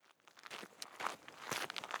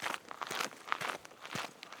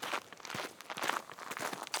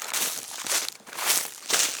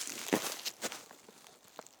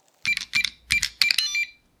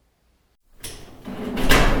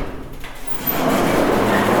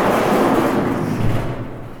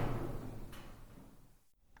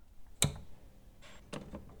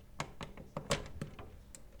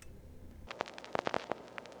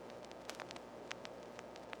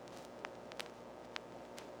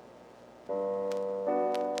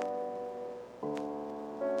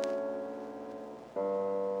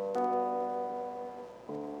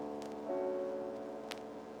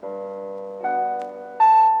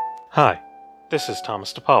Hi, this is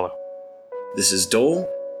Thomas DiPaolo. This is Dole.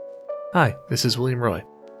 Hi, this is William Roy.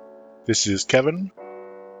 This is Kevin.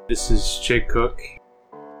 This is Jake Cook.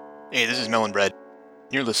 Hey, this is Melon Bread.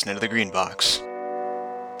 You're listening to The Green Box.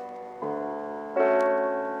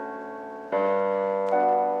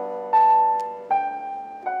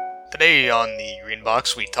 Today on The Green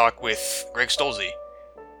Box, we talk with Greg Stolze.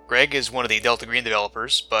 Greg is one of the Delta Green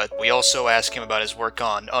developers, but we also ask him about his work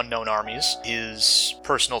on Unknown Armies, his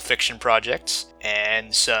personal fiction projects,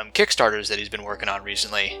 and some Kickstarters that he's been working on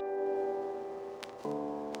recently.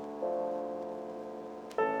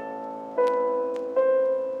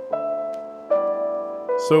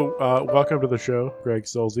 So, welcome to the show, Greg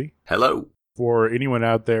Stolze. Hello. For anyone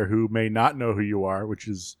out there who may not know who you are, which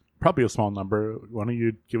is probably a small number, why don't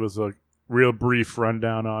you give us a real brief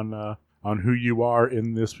rundown on who you are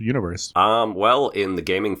in this universe? Well, in the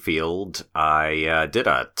gaming field, I did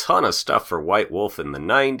a ton of stuff for White Wolf in the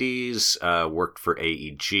 90s, worked for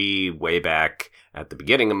AEG way back at the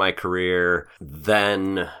beginning of my career,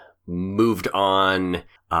 then moved on,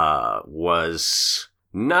 was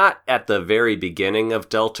not at the very beginning of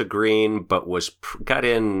Delta Green, but got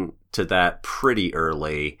into that pretty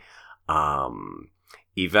early.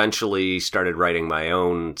 Eventually started writing my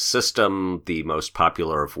own system, the most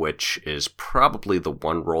popular of which is probably the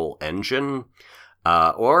one-roll engine,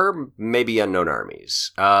 or maybe Unknown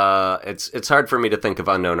Armies. It's hard for me to think of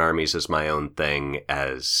Unknown Armies as my own thing,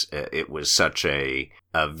 as it was such a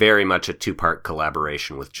very much a two-part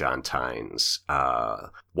collaboration with John Tynes.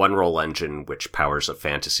 One-roll engine, which powers a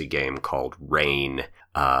fantasy game called Rain,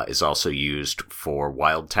 is also used for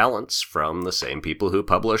Wild Talents from the same people who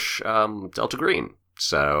publish Delta Green.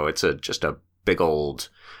 So it's just a big old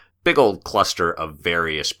cluster of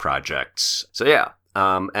various projects. So yeah,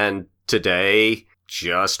 and today,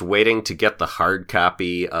 just waiting to get the hard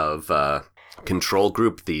copy of Control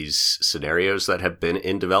Group, these scenarios that have been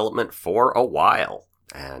in development for a while,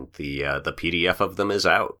 and the PDF of them is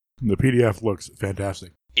out. The PDF looks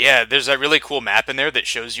fantastic. Yeah, there's that really cool map in there that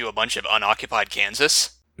shows you a bunch of unoccupied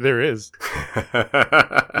Kansas. There is.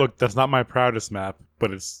 Look, that's not my proudest map,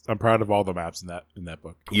 but I'm proud of all the maps in that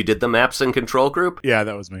book. You did the maps in Control Group? Yeah,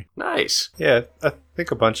 that was me. Nice. Yeah, I think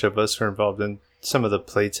a bunch of us were involved in some of the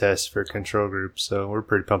playtests for Control Group, so we're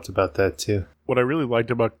pretty pumped about that too. What I really liked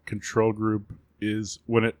about Control Group is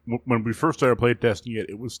when we first started playtesting it,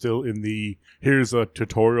 it was still in the here's a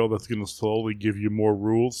tutorial that's going to slowly give you more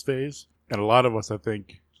rules phase. And a lot of us, I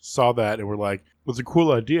think, saw that and were like, it's a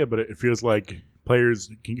cool idea, but it feels like players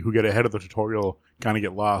who get ahead of the tutorial kind of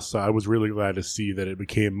get lost. So I was really glad to see that it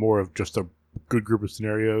became more of just a good group of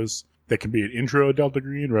scenarios that can be an intro to Delta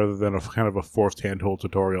Green rather than a kind of a forced handhold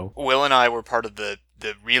tutorial. Will and I were part of the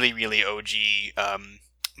really, really OG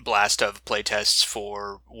blast of playtests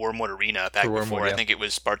for Wormwood Arena back before. Yeah. I think it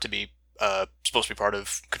was supposed to be part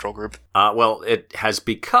of Control Group. Well, it has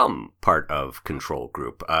become part of Control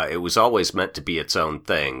Group. It was always meant to be its own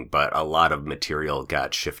thing, but a lot of material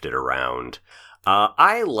got shifted around.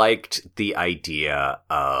 I liked the idea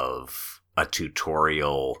of a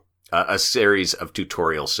tutorial, a series of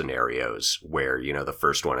tutorial scenarios where, the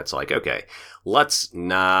first one, it's like, okay, let's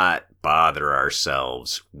not bother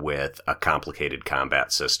ourselves with a complicated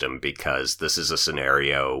combat system because this is a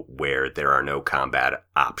scenario where there are no combat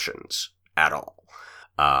options at all.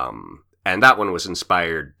 And that one was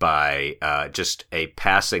inspired by just a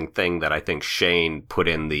passing thing that I think Shane put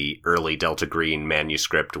in the early Delta Green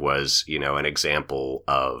manuscript was, an example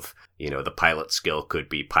of, the pilot skill could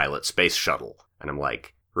be pilot space shuttle. And I'm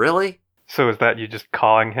like, really? So is that you just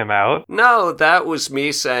calling him out? No, that was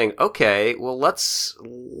me saying, okay, well, let's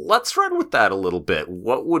run with that a little bit.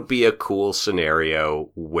 What would be a cool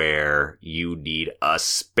scenario where you need a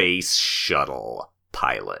space shuttle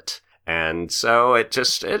pilot? And so it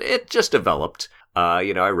just developed. I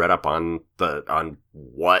read up on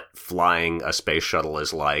what flying a space shuttle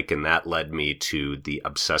is like, and that led me to the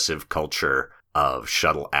obsessive culture of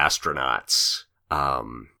shuttle astronauts.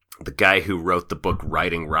 The guy who wrote the book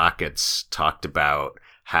Riding Rockets talked about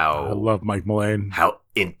how I love Mike Mullane. How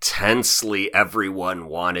intensely everyone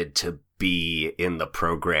wanted to be in the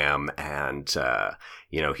program, and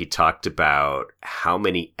he talked about how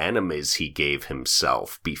many enemies he gave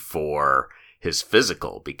himself before his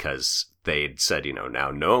physical, because they'd said,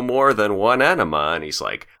 now no more than one enema, and he's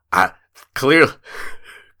like, clearly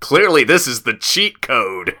Clearly, this is the cheat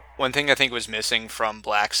code. One thing I think was missing from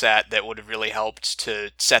Black Sat that would have really helped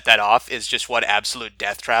to set that off is just what absolute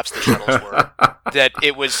death traps the shuttles were. That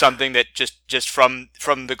it was something that just from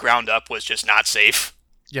the ground up was just not safe.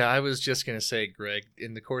 Yeah, I was just going to say, Greg,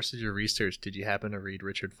 in the course of your research, did you happen to read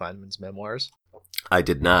Richard Feynman's memoirs? I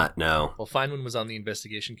did not, no. Well, Feynman was on the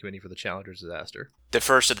investigation committee for the Challenger disaster. The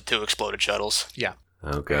first of the two exploded shuttles. Yeah.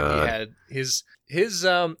 Oh, And God. he had his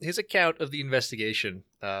account of the investigation,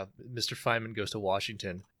 Mr. Feynman Goes to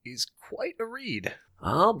Washington, is quite a read.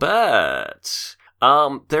 I'll bet.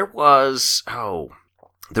 There was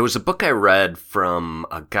a book I read from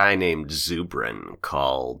a guy named Zubrin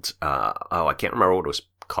called, I can't remember what it was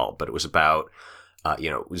called, but it was about,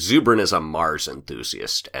 Zubrin is a Mars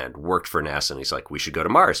enthusiast and worked for NASA, and he's like, we should go to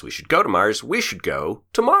Mars, we should go to Mars, we should go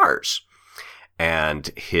to Mars. And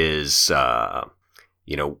his,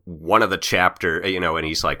 one of the chapter, and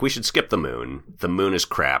he's like, we should skip the moon. The moon is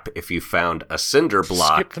crap. If you found a cinder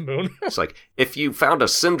block. Skip the moon. It's like, if you found a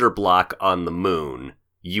cinder block on the moon,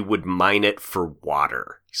 you would mine it for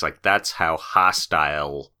water. He's like, that's how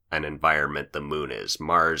hostile an environment the moon is.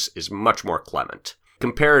 Mars is much more clement.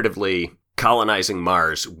 Comparatively, colonizing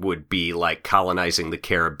Mars would be like colonizing the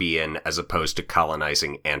Caribbean as opposed to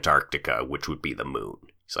colonizing Antarctica, which would be the moon.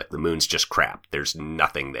 He's like, the moon's just crap. There's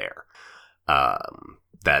nothing there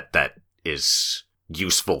that is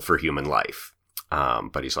useful for human life.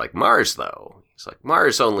 But he's like, Mars, though. He's like,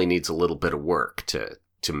 Mars only needs a little bit of work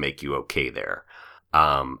to make you okay there.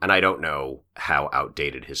 And I don't know how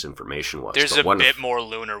outdated his information was. There's but a bit more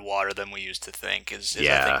lunar water than we used to think, is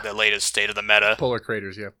I think the latest state of the meta. Polar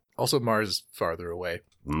craters, yeah. Also, Mars is farther away.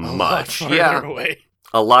 Much. Farther Yeah. away.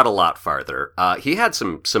 A lot farther. He had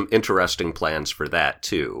some interesting plans for that,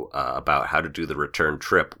 too, about how to do the return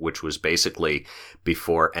trip, which was basically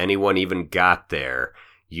before anyone even got there,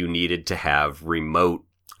 you needed to have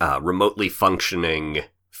remotely functioning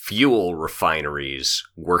fuel refineries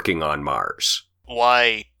working on Mars.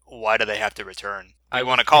 Why do they have to return? I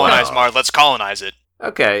want to colonize well- Mars, let's colonize it.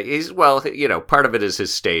 Okay, part of it is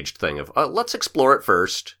his staged thing of, let's explore it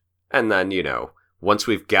first, and then, once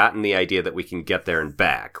we've gotten the idea that we can get there and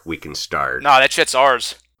back, we can start. Nah, that shit's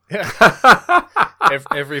ours.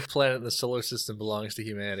 Every planet in the solar system belongs to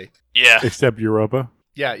humanity. Yeah. Except Europa.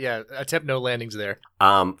 Yeah. Attempt no landings there.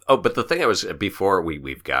 But the thing before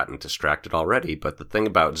we've gotten distracted already, but the thing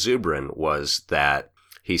about Zubrin was that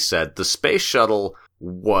he said the space shuttle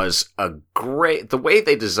was the way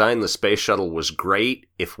they designed the space shuttle was great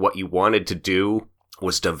if what you wanted to do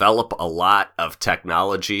was develop a lot of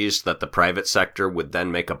technologies that the private sector would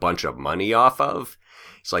then make a bunch of money off of.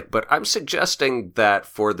 It's like, but I'm suggesting that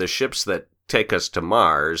for the ships that take us to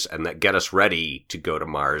Mars and that get us ready to go to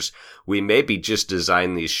Mars, we maybe just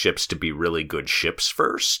design these ships to be really good ships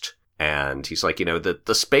first. And he's like,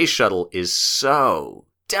 the space shuttle is so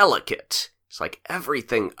delicate. It's like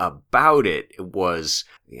everything about it was,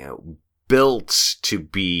 built to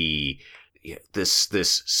be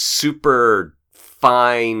this super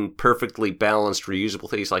fine, perfectly balanced, reusable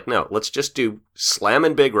thing. He's like, no, let's just do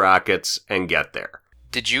slamming big rockets and get there.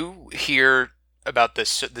 Did you hear about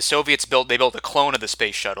this? The Soviets built a clone of the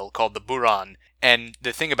space shuttle called the Buran. And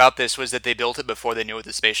the thing about this was that they built it before they knew what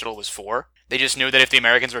the space shuttle was for. They just knew that if the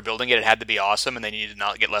Americans were building it, it had to be awesome and they needed to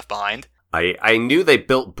not get left behind. I knew they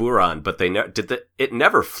built Buran, but it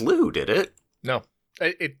never flew, did it? No.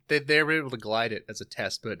 They were able to glide it as a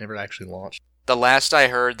test, but it never actually launched. The last I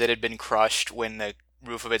heard, that had been crushed when the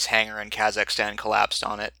roof of its hangar in Kazakhstan collapsed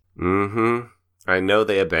on it. Mm-hmm. I know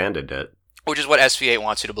they abandoned it. Which is what SV8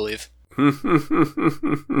 wants you to believe.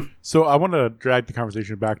 So I want to drag the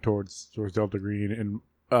conversation back towards Delta Green, and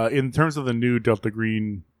in terms of the new Delta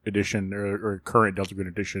Green edition or current Delta Green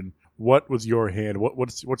edition, what was your hand?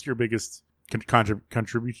 What's your biggest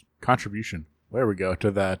contribution? There we go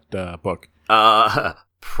to that book.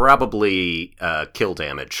 Probably kill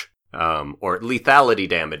damage, or lethality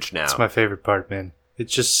damage. Now That's my favorite part, man.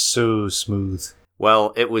 It's just so smooth.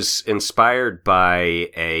 Well, it was inspired by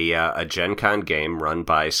a Gen Con game run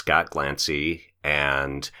by Scott Glancy,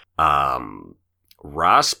 and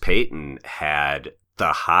Ross Payton had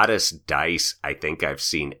the hottest dice I think I've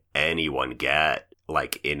seen anyone get,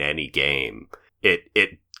 like, in any game.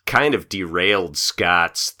 It kind of derailed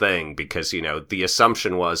Scott's thing because, the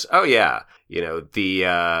assumption was, oh yeah,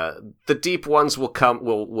 the deep ones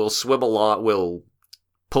will swim along, will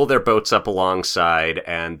pull their boats up alongside,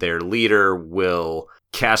 and their leader will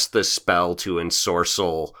cast this spell to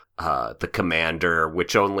ensorcel the commander,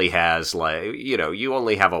 which only has, you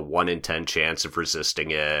only have a 1 in 10 chance of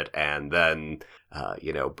resisting it, and then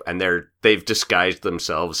And they've disguised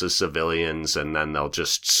themselves as civilians, and then they'll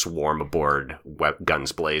just swarm aboard,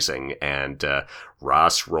 guns blazing. And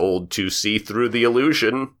Ross rolled to see through the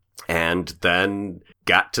illusion, and then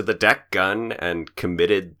got to the deck gun and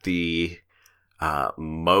committed the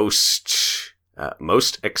most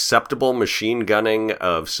acceptable machine gunning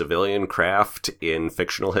of civilian craft in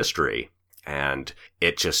fictional history. And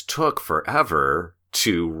it just took forever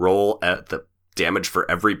to roll at the damage for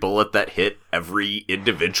every bullet that hit every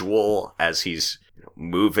individual as he's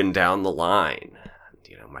moving down the line.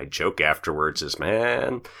 My joke afterwards is,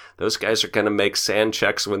 man, those guys are going to make sand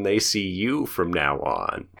checks when they see you from now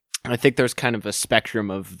on. I think there's kind of a spectrum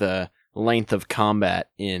of the length of combat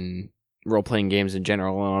in role-playing games in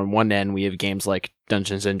general. On one end, we have games like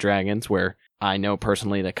Dungeons & Dragons, where I know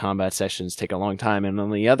personally that combat sessions take a long time, and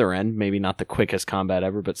on the other end, maybe not the quickest combat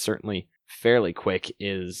ever, but certainly fairly quick,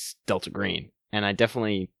 is Delta Green. And I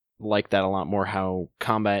definitely like that a lot more, how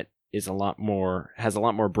combat has a lot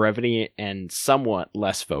more brevity and somewhat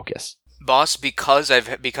less focus. Boss, because I've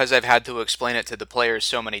had to explain it to the players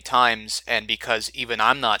so many times, and because even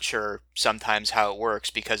I'm not sure sometimes how it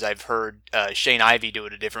works, because I've heard Shane Ivey do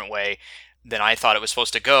it a different way than I thought it was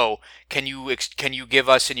supposed to go. Can you give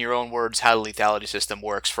us in your own words how the lethality system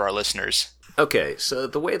works for our listeners? Okay, so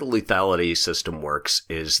the way the lethality system works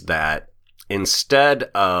is that instead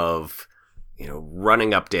of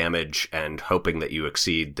running up damage and hoping that you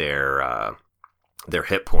exceed their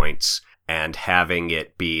hit points, and having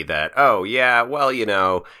it be that, oh yeah, well,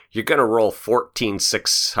 you're going to roll 14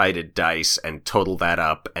 six-sided dice and total that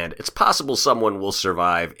up, and it's possible someone will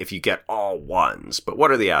survive if you get all ones, but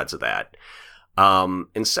what are the odds of that?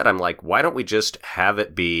 Instead, I'm like, why don't we just have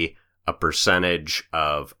it be a percentage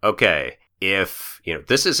of, okay, if,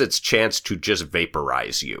 this is its chance to just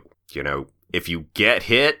vaporize you. If you get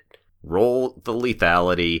hit, roll the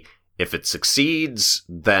lethality. If it succeeds,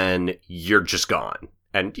 then you're just gone.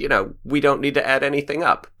 And, we don't need to add anything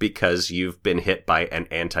up because you've been hit by an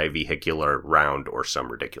anti-vehicular round or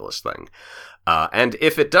some ridiculous thing. And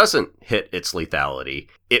if it doesn't hit its lethality,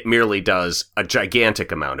 it merely does a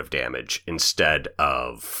gigantic amount of damage instead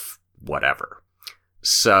of whatever.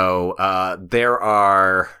 So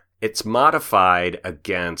it's modified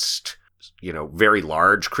against, very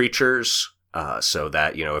large creatures. So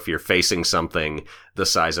that, if you're facing something the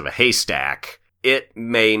size of a haystack, it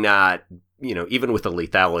may not, even with a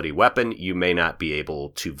lethality weapon, you may not be able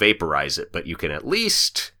to vaporize it, but you can at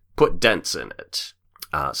least put dents in it.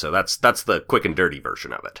 So that's the quick and dirty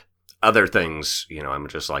version of it. Other things, I'm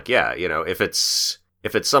just like, yeah, if it's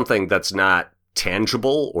something that's not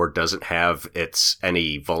tangible or doesn't have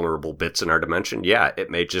any vulnerable bits in our dimension, yeah, it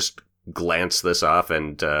may just glance this off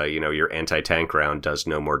and, your anti-tank round does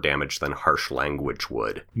no more damage than harsh language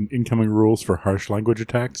would. Incoming rules for harsh language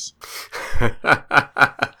attacks?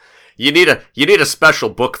 You need a special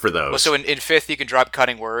book for those. Well, so in 5th you can drop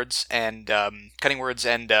cutting words and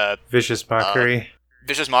vicious mockery.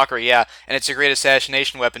 Vicious mockery, yeah, and it's a great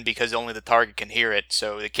assassination weapon because only the target can hear it.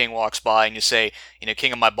 So the king walks by and you say,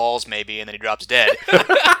 "King of my balls, maybe," and then he drops dead.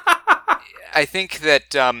 I think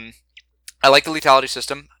that I like the lethality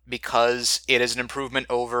system because it is an improvement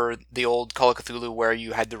over the old Call of Cthulhu where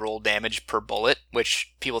you had to roll damage per bullet,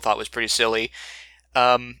 which people thought was pretty silly.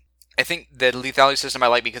 I think the lethality system I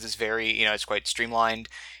like because it's very, it's quite streamlined.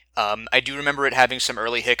 I do remember it having some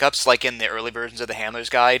early hiccups, like in the early versions of the Handler's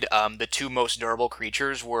Guide. The two most durable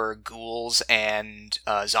creatures were ghouls and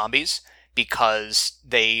zombies, because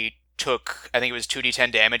they took, I think it was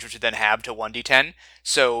 2d10 damage, which would then halve to 1d10.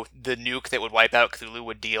 So the nuke that would wipe out Cthulhu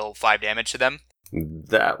would deal 5 damage to them.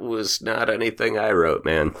 That was not anything I wrote,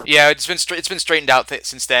 man. Yeah, it's been straightened out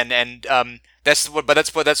since then, and that's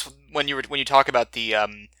when you talk about the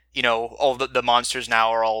all the monsters now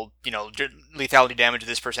are all, lethality damage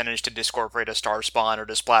this percentage to discorporate a star spawn or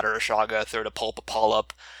to splatter a shoggoth or to pulp a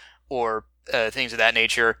polyp or things of that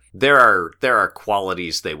nature. There are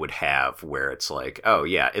qualities they would have where it's like, oh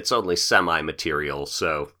yeah, it's only semi-material,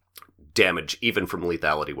 so damage even from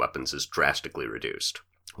lethality weapons is drastically reduced.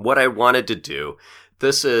 What I wanted to do,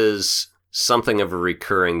 this is something of a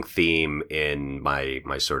recurring theme in my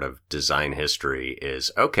sort of design history,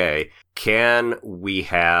 is, okay, can we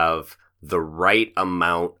have the right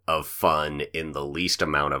amount of fun in the least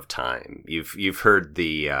amount of time? You've heard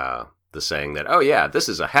the saying that, oh yeah, this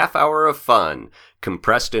is a half hour of fun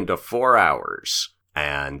compressed into 4 hours.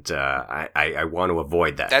 And I want to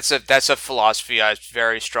avoid that. That's a philosophy I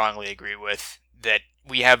very strongly agree with. That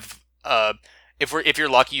we have, if you're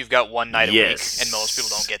lucky, you've got one night a week, and most people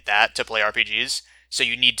don't get that to play RPGs. So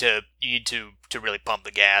you need to really pump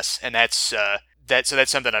the gas, and that's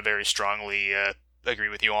something I very strongly agree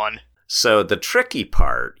with you on. So the tricky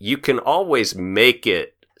part, you can always make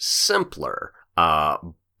it simpler,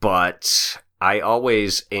 but I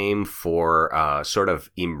always aim for sort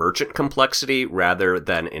of emergent complexity rather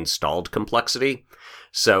than installed complexity.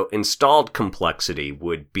 So installed complexity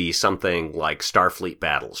would be something like Starfleet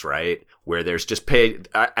battles, right? Where there's just and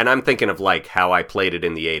I'm thinking of like how I played it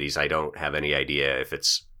in the 80s. I don't have any idea if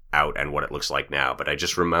it's out and what it looks like now, but I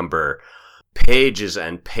just remember pages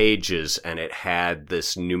and pages, and it had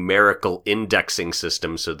this numerical indexing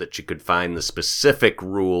system so that you could find the specific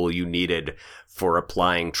rule you needed for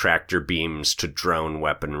applying tractor beams to drone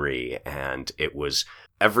weaponry, and it was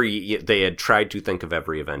they had tried to think of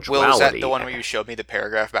every eventuality. Will, is that the one where you showed me the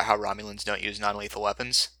paragraph about how Romulans don't use non-lethal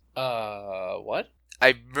weapons? What?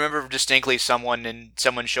 I remember distinctly someone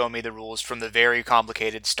showing me the rules from the very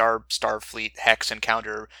complicated Starfleet Hex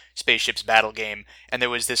Encounter spaceships battle game, and there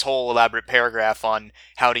was this whole elaborate paragraph on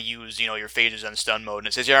how to use, your phasers on stun mode, and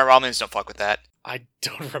it says, Romulans don't fuck with that. I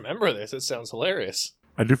don't remember this. It sounds hilarious.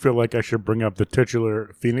 I do feel like I should bring up the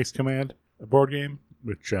titular Phoenix Command board game,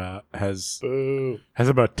 which has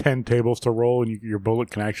about 10 tables to roll, and your bullet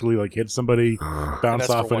can actually like hit somebody, bounce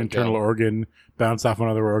off an internal organ, bounce off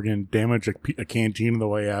another organ, damage a canteen on the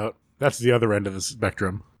way out. That's the other end of the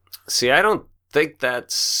spectrum. See, I don't think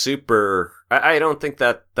that's super... I don't think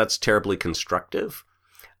that's terribly constructive.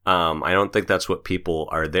 I don't think that's what people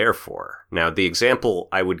are there for. Now, the example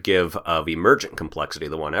I would give of emergent complexity,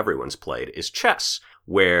 the one everyone's played, is chess,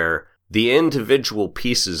 where the individual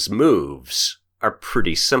pieces' moves are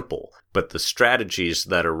pretty simple, but the strategies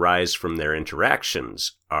that arise from their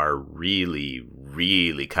interactions are really,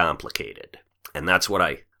 really complicated. And that's what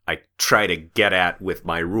I try to get at with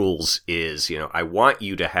my rules is, I want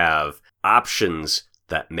you to have options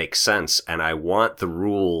that make sense, and I want the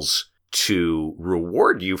rules to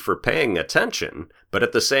reward you for paying attention, but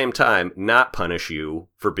at the same time not punish you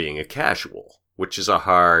for being a casual, which is a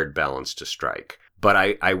hard balance to strike. But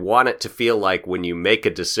I want it to feel like when you make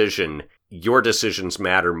a decision, your decisions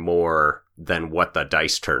matter more than what the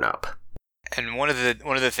dice turn up. And one of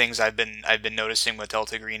the things I've been noticing with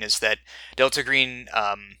Delta Green is that Delta Green,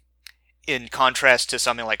 in contrast to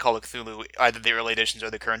something like Call of Cthulhu, either the early editions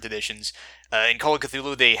or the current editions, in Call of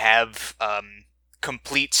Cthulhu they have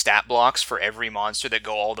complete stat blocks for every monster that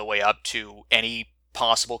go all the way up to any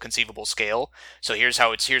possible conceivable scale. So here's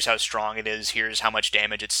how strong it is, here's how much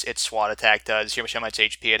damage its SWAT attack does, here's how much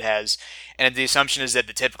HP it has, and the assumption is that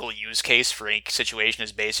the typical use case for any situation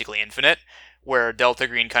is basically infinite, where Delta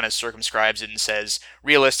Green kind of circumscribes it and says,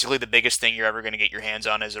 realistically, the biggest thing you're ever going to get your hands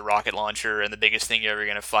on is a rocket launcher, and the biggest thing you're ever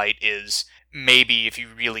going to fight is maybe, if you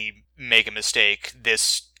really make a mistake,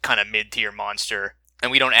 this kind of mid-tier monster, and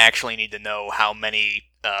we don't actually need to know how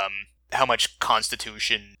much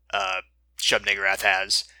constitution Shub-Niggurath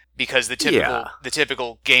has, because the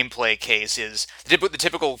typical gameplay case is the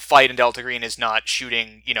typical fight in Delta Green is not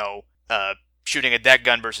shooting a deck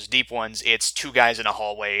gun versus deep ones. It's two guys in a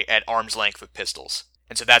hallway at arm's length with pistols,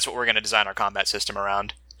 and so that's what we're going to design our combat system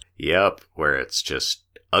around. Yep, where it's just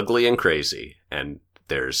ugly and crazy, and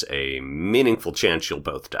there's a meaningful chance you'll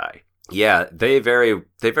both die. Yeah, they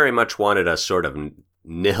very much wanted a sort of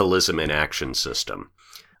nihilism in action system.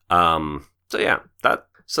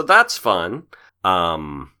 So that's fun.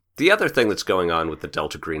 The other thing that's going on with the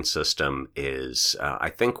Delta Green system is, I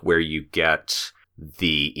think where you get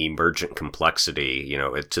the emergent complexity,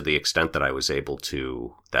 to the extent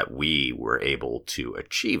that we were able to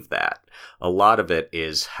achieve that. A lot of it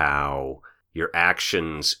is how your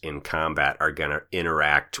actions in combat are going to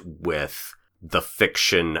interact with the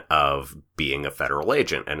fiction of being a federal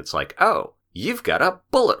agent. And it's like, oh, you've got a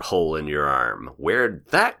bullet hole in your arm. Where'd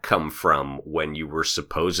that come from when you were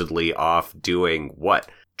supposedly off doing what?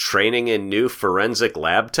 Training in new forensic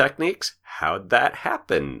lab techniques? How'd that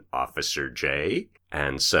happen, Officer J?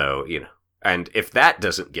 And so, and if that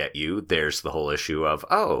doesn't get you, there's the whole issue of,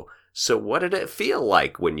 oh, so what did it feel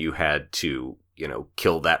like when you had to,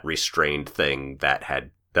 kill that restrained thing that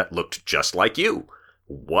looked just like you?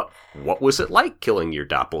 What was it like killing your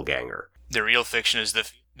doppelganger? The real fiction is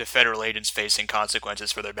the federal agents facing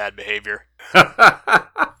consequences for their bad behavior. Cut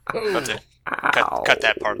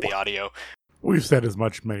that part of the audio. We've said as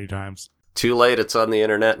much many times. Too late, it's on the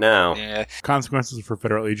internet now. Yeah. Consequences for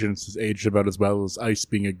federal agents is aged about as well as ice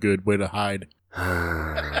being a good way to hide.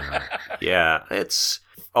 Yeah, it's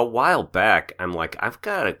a while back. I'm like, I've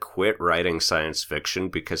got to quit writing science fiction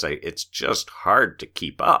because it's just hard to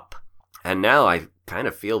keep up. And now I kind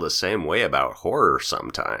of feel the same way about horror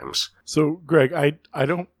sometimes. So, Greg, I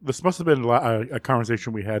don't. This must have been a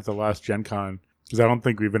conversation we had at the last Gen Con, because I don't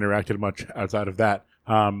think we've interacted much outside of that.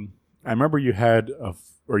 I remember you had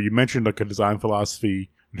you mentioned like a design philosophy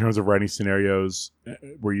in terms of writing scenarios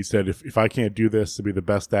where you said, if I can't do this to be the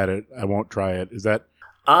best at it, I won't try it? Is that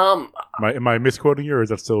am I misquoting you, or is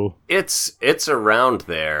that still? It's around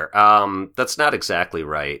there. That's not exactly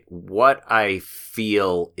right. What I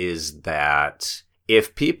feel is that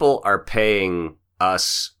if people are paying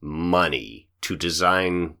us money to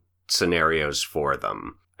design scenarios for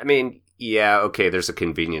them, I mean, yeah, okay, there's a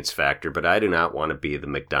convenience factor, but I do not want to be the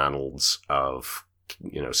McDonald's of,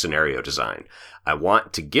 scenario design. I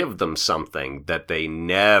want to give them something that they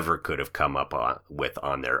never could have come up with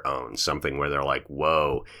on their own. Something where they're like,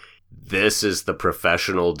 whoa, this is the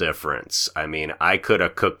professional difference. I mean, I could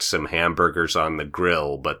have cooked some hamburgers on the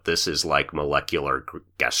grill, but this is like molecular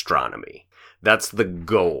gastronomy. That's the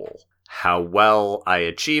goal. How well I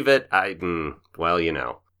achieve it,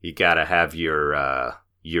 you gotta have your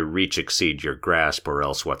reach exceed your grasp, or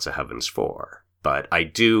else what's a heavens for? But I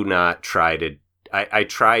do not try to, I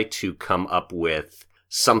try to come up with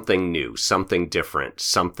something new, something different,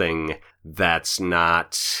 something that's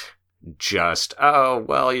not just,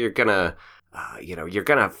 you're gonna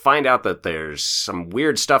find out that there's some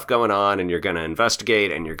weird stuff going on, and you're gonna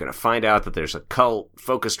investigate, and you're gonna find out that there's a cult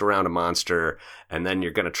focused around a monster, and then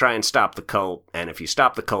you're gonna try and stop the cult, and if you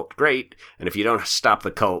stop the cult, great, and if you don't stop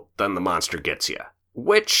the cult, then the monster gets you.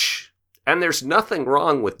 And there's nothing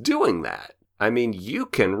wrong with doing that. I mean, you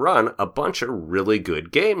can run a bunch of really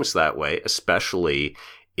good games that way, especially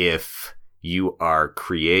if you are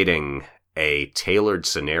creating a tailored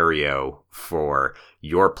scenario for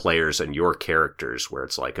your players and your characters, where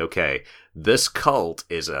it's like, okay, this cult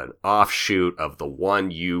is an offshoot of the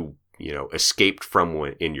one you escaped from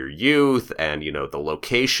in your youth, and, the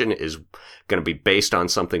location is going to be based on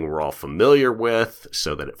something we're all familiar with,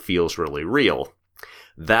 so that it feels really real.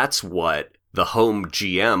 That's what the home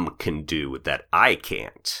GM can do that I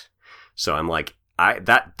can't. So I'm like,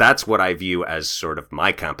 that's what I view as sort of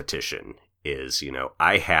my competition is,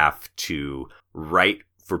 I have to write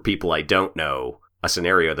for people I don't know a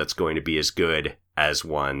scenario that's going to be as good as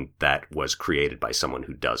one that was created by someone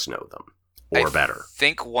who does know them, or better. I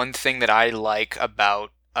think one thing that I like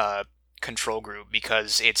about Control Group,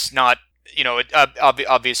 because it's not,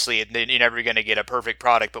 obviously you're never going to get a perfect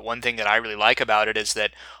product, but one thing that I really like about it is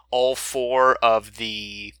that all four of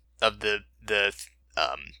the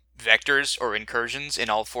vectors or incursions in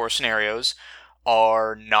all four scenarios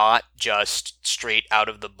are not just straight out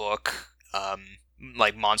of the book,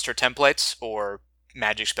 like monster templates or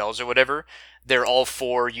magic spells or whatever. They're all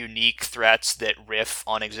four unique threats that riff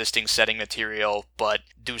on existing setting material, but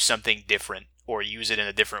do something different or use it in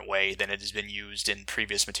a different way than it has been used in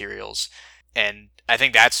previous materials. And I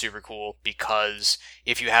think that's super cool, because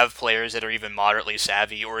if you have players that are even moderately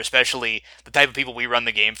savvy, or especially the type of people we run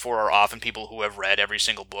the game for are often people who have read every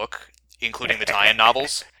single book, including the tie-in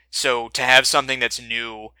novels. So to have something that's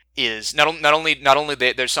new is not only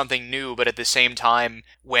there's something new, but at the same time,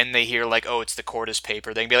 when they hear like, oh, it's the Cordis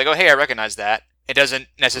paper, they can be like, oh, hey, I recognize that. It doesn't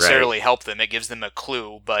necessarily help them. It gives them a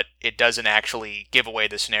clue, but it doesn't actually give away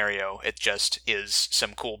the scenario. It just is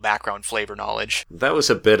some cool background flavor knowledge. That was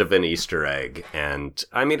a bit of an Easter egg, and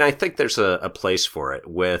I mean, I think there's a place for it.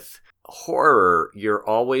 With horror, you're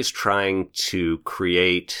always trying to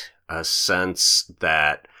create a sense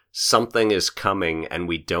that something is coming and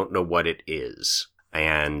we don't know what it is.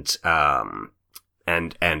 And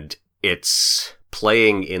it's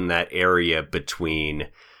playing in that area between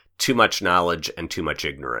too much knowledge and too much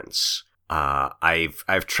ignorance.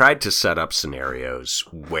 I've tried to set up scenarios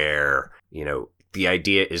where, the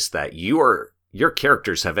idea is that your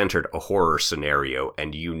characters have entered a horror scenario,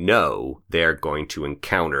 and they're going to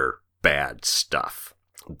encounter bad stuff.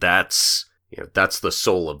 That's the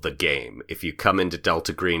soul of the game. If you come into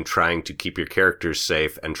Delta Green trying to keep your characters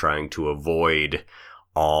safe and trying to avoid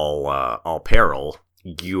all peril,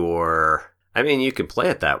 you can play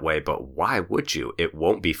it that way, but why would you? It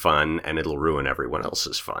won't be fun, and it'll ruin everyone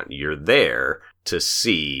else's fun. You're there to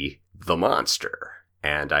see the monster.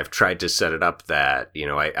 And I've tried to set it up that,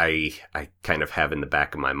 I kind of have in the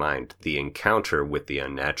back of my mind, the encounter with the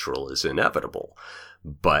unnatural is inevitable,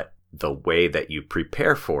 but the way that you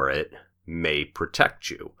prepare for it may protect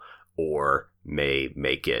you, or may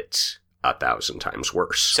make it 1,000 times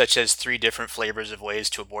worse. Such as 3 different flavors of ways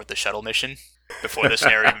to abort the shuttle mission before the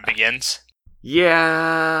scenario even begins.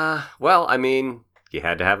 Yeah, well, you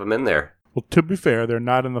had to have them in there. Well, to be fair, they're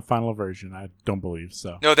not in the final version. I don't believe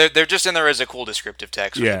so. No, they're just in there as a cool descriptive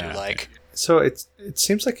text, which I do like. So it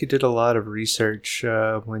seems like you did a lot of research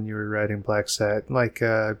when you were writing Black Sat. Like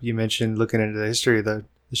you mentioned, looking into the history of the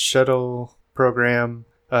shuttle program,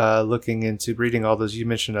 looking into reading all those. You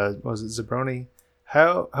mentioned, was it Zabroni?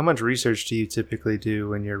 How much research do you typically do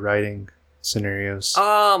when you're writing scenarios?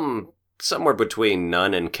 Somewhere between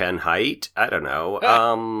none and Ken height. I don't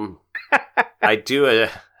know. I do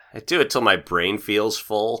it till my brain feels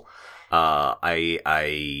full.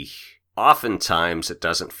 I oftentimes it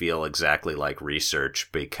doesn't feel exactly like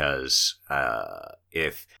research because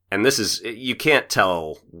you can't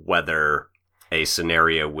tell whether a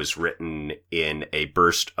scenario was written in a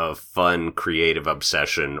burst of fun, creative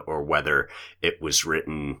obsession or whether it was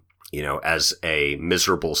written, as a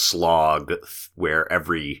miserable slog where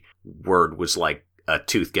every word was like a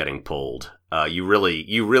tooth getting pulled. You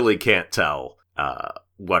really can't tell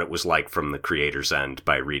what it was like from the creator's end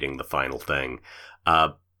by reading the final thing.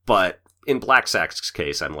 But in Black Sack's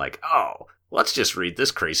case, I'm like, oh, let's just read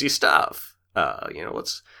this crazy stuff.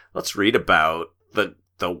 Let's read about the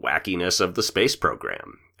wackiness of the space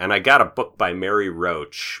program. And I got a book by Mary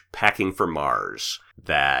Roach, Packing for Mars,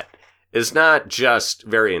 that is not just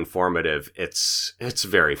very informative, it's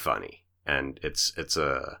very funny. And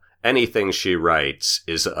anything she writes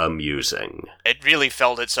is amusing. It really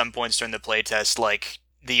felt at some points during the playtest like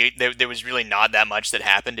there was really not that much that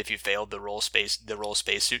happened if you failed the roll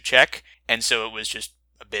spacesuit check, and so it was just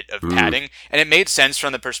a bit of padding. And it made sense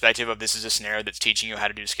from the perspective of this is a scenario that's teaching you how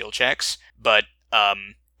to do skill checks, but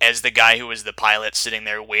as the guy who was the pilot sitting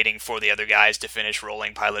there waiting for the other guys to finish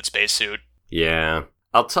rolling pilot spacesuit. Yeah.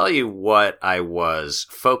 I'll tell you what I was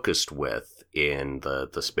focused with in the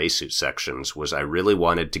spacesuit sections was I really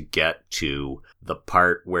wanted to get to the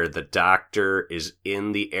part where the doctor is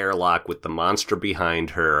in the airlock with the monster behind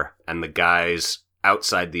her and the guys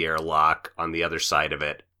outside the airlock on the other side of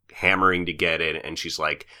it hammering to get in, and she's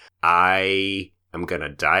like, I am gonna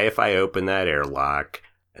die if I open that airlock,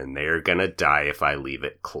 and they're gonna die if I leave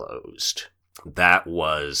it closed. That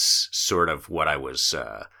was sort of what I was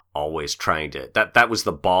always trying to... That was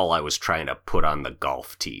the ball I was trying to put on the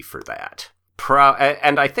golf tee for that.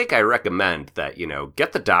 And I think I recommend that,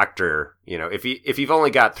 get the doctor, if you've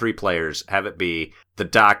only got 3 players, have it be the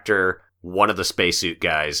doctor, one of the spacesuit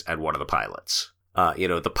guys, and one of the pilots.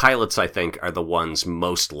 The pilots, I think, are the ones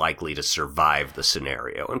most likely to survive the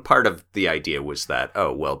scenario. And part of the idea was that,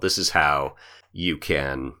 this is how you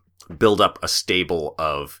can build up a stable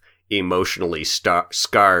of emotionally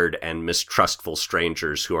scarred and mistrustful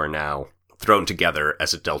strangers who are now thrown together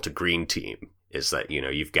as a Delta Green team. Is that,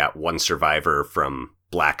 you've got one survivor from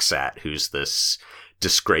Black Sat who's this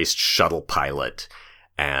disgraced shuttle pilot.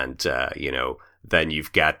 And, then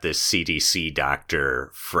you've got this CDC doctor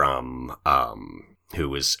from, who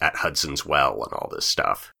was at Hudson's Well and all this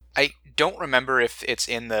stuff. I don't remember if it's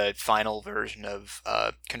in the final version of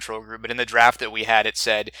Control Group, but in the draft that we had, it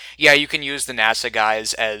said, yeah, you can use the NASA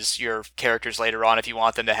guys as your characters later on if you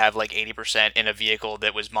want them to have like 80% in a vehicle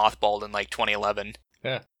that was mothballed in like 2011.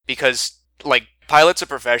 Yeah. Because, pilot's a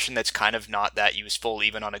profession that's kind of not that useful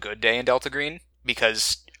even on a good day in Delta Green,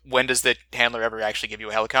 because when does the handler ever actually give you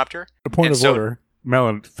a helicopter? A point of order,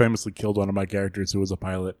 Melon famously killed one of my characters who was a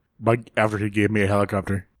pilot after he gave me a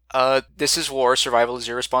helicopter. This is war, survival is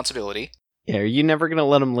your responsibility. Yeah, are you never going to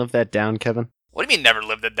let him live that down, Kevin? What do you mean never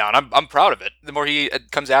lived it down? I'm proud of it. The more he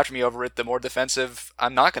comes after me over it, the more defensive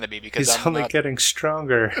I'm not going to be, because he's only getting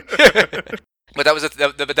stronger. But that was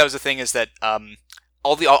the thing, is that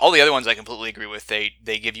all the other ones I completely agree with.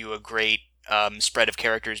 They give you a great spread of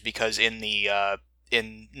characters, because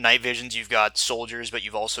in Night Visions you've got soldiers, but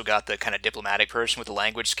you've also got the kind of diplomatic person with the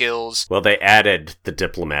language skills. Well, they added the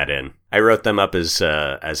diplomat in. I wrote them up as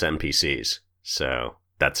NPCs, so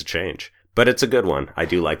that's a change. But it's a good one. I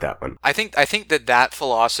do like that one. I think that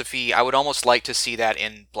philosophy, I would almost like to see that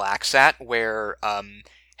in Black Sat, where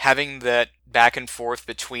having that back and forth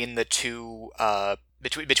between the two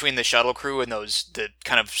between the shuttle crew and the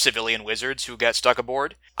kind of civilian wizards who got stuck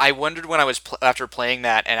aboard. I wondered when I was after playing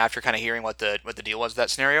that and after kind of hearing what the deal was with that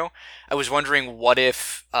scenario, I was wondering what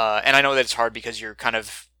if and I know that it's hard because you're kind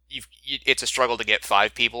of it's a struggle to get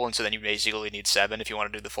 5 people, and so then you basically need 7 if you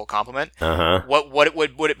want to do the full complement. What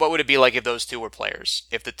would it be like if those 2 were players?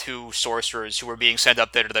 If the 2 sorcerers who were being sent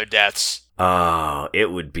up there to their deaths?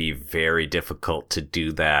 It would be very difficult to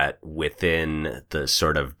do that within the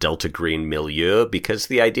sort of Delta Green milieu, because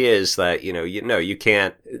the idea is that, you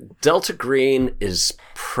can't... Delta Green is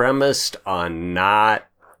premised on not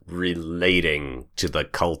relating to the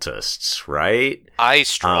cultists, right? I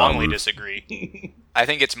strongly disagree. I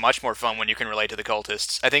think it's much more fun when you can relate to the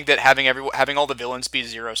cultists. I think that having all the villains be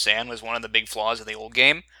Zero San was one of the big flaws of the old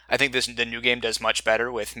game. I think the new game does much better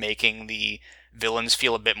with making the villains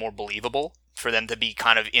feel a bit more believable, for them to be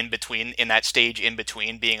kind of in that stage in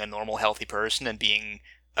between being a normal, healthy person and being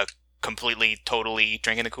a completely, totally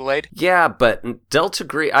drinking the Kool-Aid. Yeah, but Delta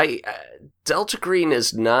Green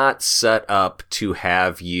is not set up to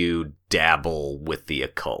have you dabble with the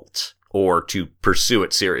occult or to pursue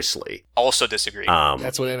it seriously. Also disagree.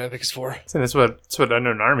 That's what Anothic is for. So that's what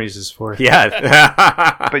Unknown Armies is for.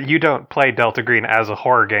 Yeah. But you don't play Delta Green as a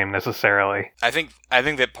horror game necessarily. I think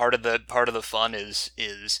that part of the fun is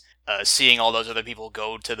seeing all those other people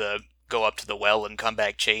go up to the well and come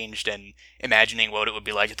back changed, and imagining what it would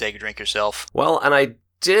be like to take a drink yourself. Well, and I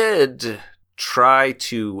did try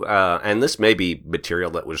to, and this may be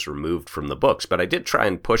material that was removed from the books, but I did try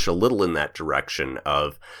and push a little in that direction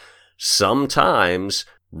of sometimes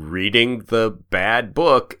reading the bad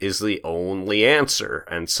book is the only answer,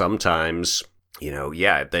 and sometimes,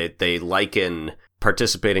 they liken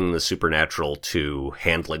participating in the supernatural to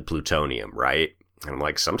handling plutonium, right? And I'm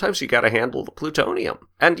like, sometimes you gotta handle the plutonium.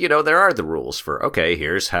 And, there are the rules for, okay,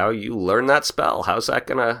 here's how you learn that spell. How's that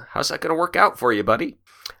gonna work out for you, buddy?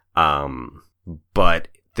 But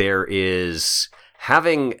there is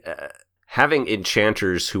having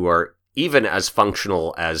enchanters who are even as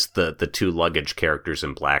functional as the two luggage characters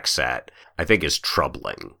in Black Sat, I think is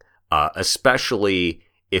troubling. Especially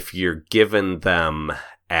if you're given them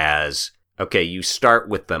as, okay, you start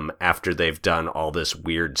with them after they've done all this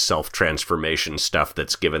weird self-transformation stuff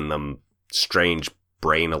that's given them strange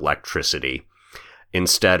brain electricity.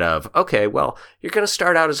 Instead of, okay, well, you're going to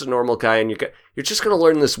start out as a normal guy and you're just going to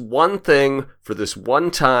learn this one thing for this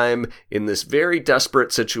one time in this very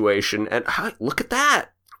desperate situation. And look at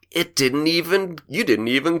that. You didn't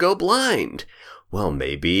even go blind. Well,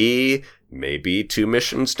 maybe 2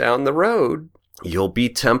 missions down the road, you'll be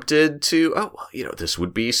tempted to, this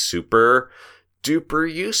would be super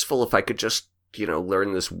duper useful if I could just,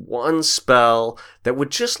 learn this one spell that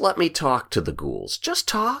would just let me talk to the ghouls. Just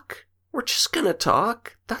talk. We're just gonna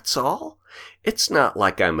talk. That's all. It's not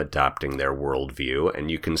like I'm adopting their worldview,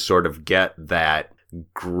 and you can sort of get that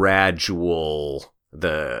gradual,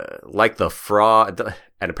 like the frog,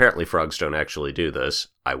 and apparently frogs don't actually do this.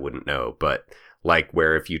 I wouldn't know, but like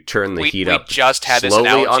where if you turn the heat up, we just had this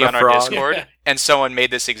slowly analogy on our frog, Discord, and someone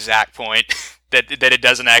made this exact point that it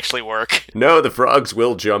doesn't actually work. No, the frogs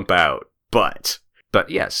will jump out, but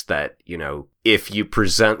yes, that, if you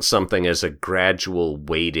present something as a gradual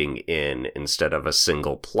wading in instead of a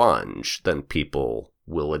single plunge, then people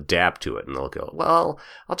will adapt to it and they'll go, well,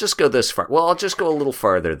 I'll just go this far. Well, I'll just go a little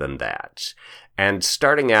farther than that. And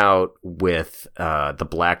starting out with the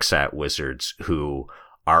Black Sat wizards who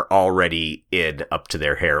are already in up to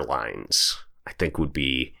their hairlines, I think would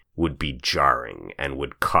be jarring and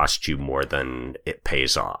would cost you more than it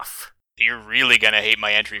pays off. You're really going to hate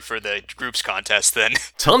my entry for the groups contest then.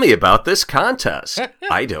 Tell me about this contest.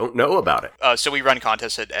 I don't know about it. So we run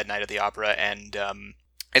contests at Night at the Opera, and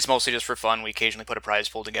it's mostly just for fun. We occasionally put a prize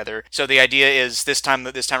pool together. So the idea is this time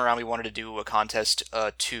around we wanted to do a contest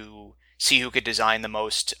to see who could design the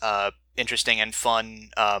most interesting and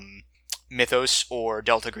fun mythos or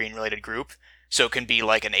Delta Green related group. So it can be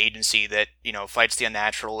like an agency that, fights the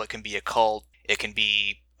unnatural. It can be a cult. It can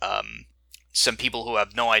be some people who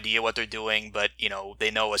have no idea what they're doing, but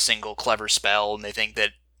they know a single clever spell and they think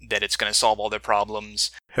that it's going to solve all their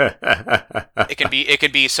problems. It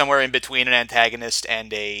can be somewhere in between an antagonist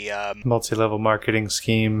and a multi-level marketing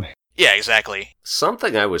scheme. Yeah, exactly.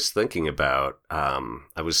 Something I was thinking about.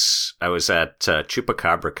 I was at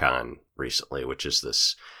ChupacabraCon recently, which is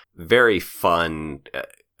this very fun.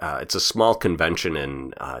 It's a small convention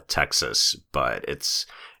in Texas, but it's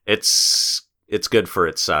good for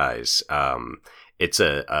its size. It's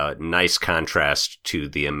a nice contrast to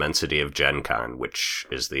the immensity of Gen Con, which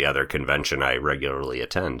is the other convention I regularly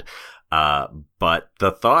attend. But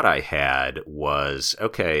the thought I had was,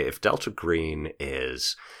 okay, if Delta Green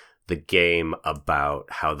is the game about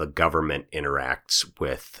how the government interacts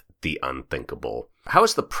with the unthinkable, how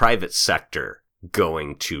is the private sector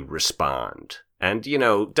going to respond? And,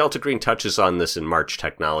 Delta Green touches on this in March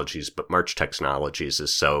Technologies, but March Technologies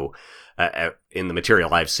is so... in the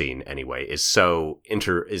material I've seen anyway, is so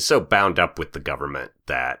bound up with the government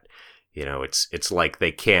that, it's like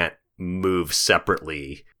they can't move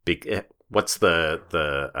separately. What's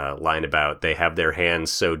the line about they have their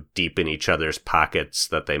hands so deep in each other's pockets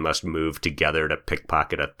that they must move together to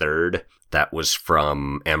pickpocket a third? That was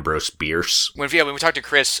from Ambrose Bierce. When we talked to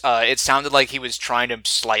Chris, it sounded like he was trying to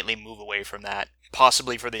slightly move away from that.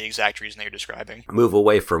 Possibly for the exact reason that you're describing. Move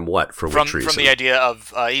away from what? Which reason? From the idea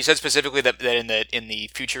of he said specifically that in the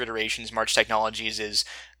future iterations, March Technologies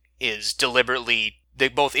is deliberately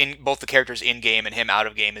both the characters in game and him out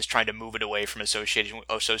of game is trying to move it away from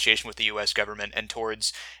association with the U.S. government and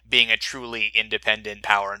towards being a truly independent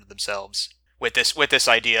power unto themselves. with this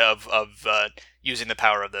idea of using the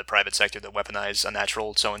power of the private sector to weaponize a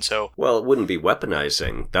natural so and so. Well, it wouldn't be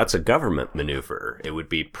weaponizing. That's a government maneuver. It would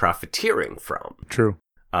be profiteering from. True.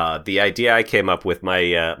 The idea I came up with,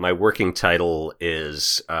 my working title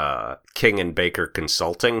is King and Baker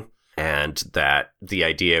Consulting, and that the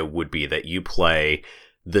idea would be that you play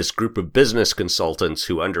this group of business consultants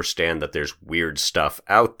who understand that there's weird stuff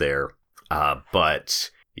out there,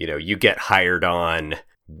 but you get hired on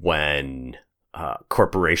when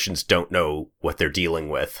corporations don't know what they're dealing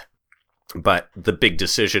with. But the big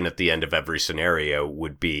decision at the end of every scenario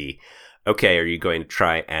would be, okay, are you going to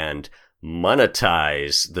try and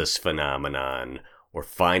monetize this phenomenon or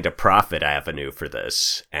find a profit avenue for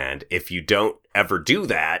this? And if you don't ever do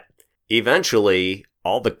that, eventually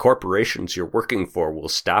all the corporations you're working for will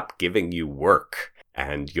stop giving you work,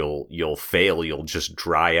 and you'll fail. You'll just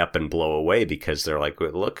dry up and blow away because they're like,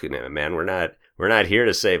 look, man, we're not here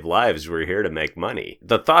to save lives. We're here to make money.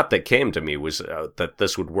 The thought that came to me was that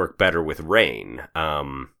this would work better with Rain.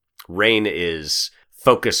 Rain is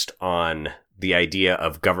focused on the idea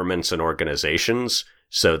of governments and organizations,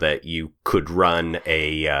 so that you could run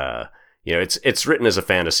a, it's written as a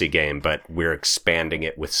fantasy game, but we're expanding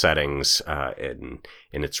it with settings in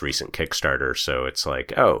its recent Kickstarter. So it's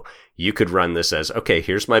like, oh, you could run this as, okay,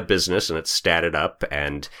 here's my business, and it's statted up,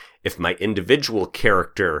 and if my individual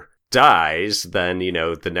character dies, then,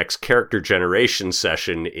 the next character generation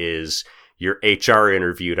session is your HR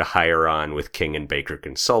interview to hire on with King and Baker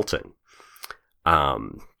Consulting.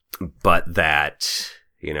 But that,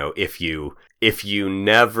 if you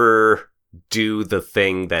never do the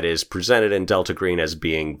thing that is presented in Delta Green as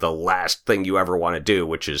being the last thing you ever want to do,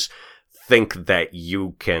 which is think that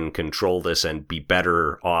you can control this and be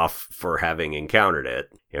better off for having encountered it.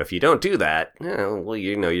 If you don't do that, well,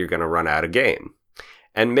 you're going to run out of game.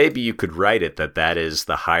 And maybe you could write it that is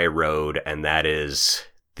the high road, and that is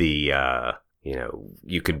the,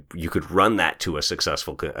 you could run that to a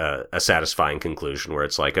successful, a satisfying conclusion where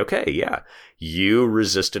it's like, okay, yeah, you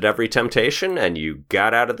resisted every temptation and you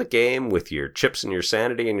got out of the game with your chips and your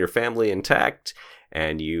sanity and your family intact,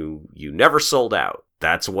 and you never sold out.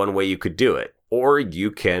 That's one way you could do it. Or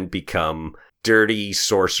you can become dirty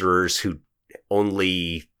sorcerers who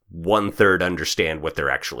only 1/3 understand what they're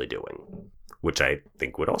actually doing, which I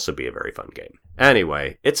think would also be a very fun game.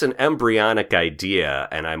 Anyway, it's an embryonic idea,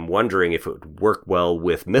 and I'm wondering if it would work well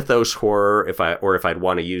with mythos horror, if I'd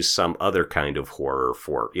want to use some other kind of horror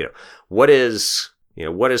for, what is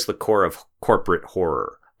the core of corporate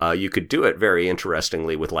horror? You could do it very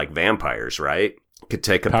interestingly with like vampires, right? Could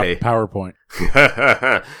take a PowerPoint.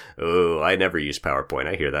 Oh, I never use PowerPoint.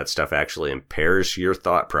 I hear that stuff actually impairs your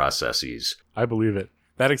thought processes. I believe it.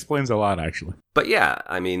 That explains a lot, actually. But yeah,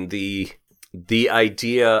 I mean, the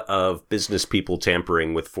idea of business people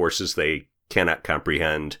tampering with forces they cannot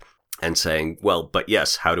comprehend and saying, well, but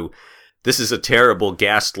yes, this is a terrible,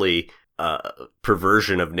 ghastly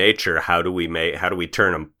perversion of nature. How do we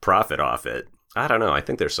turn a profit off it? I don't know. I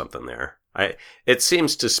think there's something there. It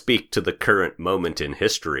seems to speak to the current moment in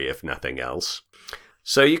history, if nothing else.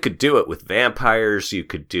 So you could do it with vampires. You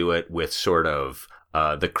could do it with sort of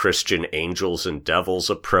the Christian angels and devils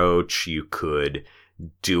approach. You could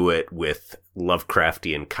do it with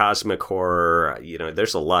Lovecraftian cosmic horror.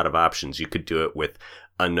 There's a lot of options. You could do it with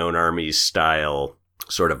Unknown Armies style,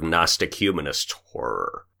 sort of Gnostic humanist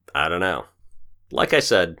horror. I don't know. Like I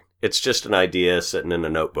said, it's just an idea sitting in a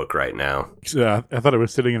notebook right now. I thought it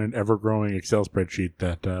was sitting in an ever-growing Excel spreadsheet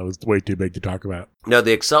that was way too big to talk about. No,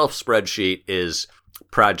 the Excel spreadsheet is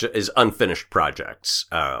unfinished projects.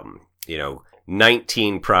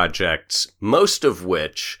 19 projects, most of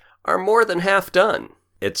which are more than half done.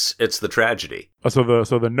 It's the tragedy. Oh,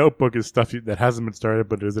 so the notebook is stuff that hasn't been started,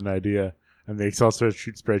 but is an idea, and the Excel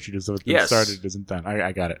spreadsheet is what's been started, isn't done.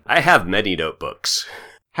 I got it. I have many notebooks.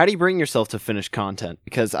 How do you bring yourself to finish content?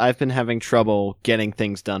 Because I've been having trouble getting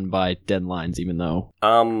things done by deadlines, even though...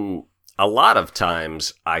 A lot of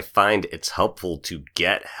times I find it's helpful to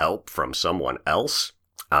get help from someone else.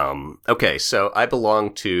 Okay, so I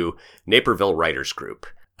belong to Naperville Writers Group,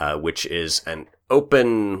 which is an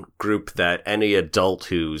open group that any adult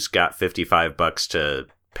who's got $55 to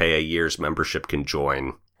pay a year's membership can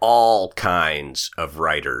join. All kinds of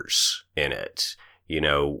writers in it.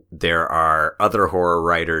 There are other horror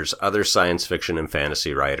writers, other science fiction and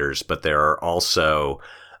fantasy writers, but there are also,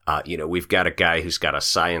 we've got a guy who's got a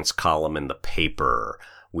science column in the paper.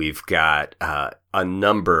 We've got a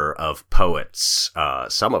number of poets,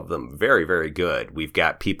 some of them very, very good. We've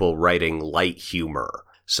got people writing light humor.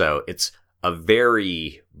 So it's a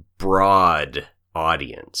very broad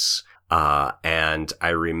audience. And I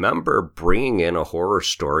remember bringing in a horror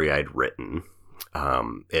story I'd written.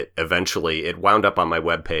 It wound up on my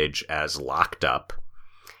webpage as Locked Up.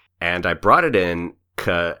 And I brought it in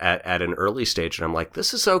at an early stage, and I'm like,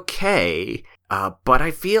 this is okay, but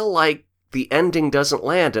I feel like the ending doesn't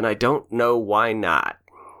land, and I don't know why not.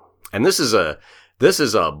 And this is a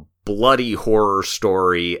bloody horror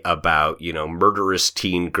story about, murderous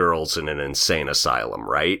teen girls in an insane asylum,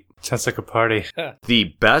 right? Sounds like a party.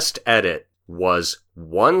 The best edit was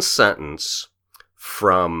one sentence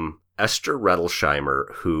from Esther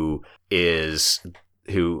Rettelsheimer, who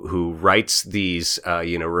writes these,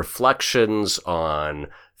 reflections on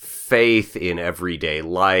faith in everyday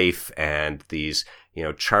life and these,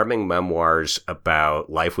 charming memoirs about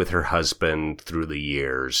life with her husband through the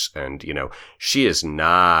years. And, she is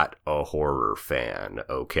not a horror fan,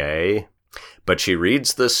 okay? But she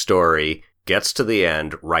reads this story, gets to the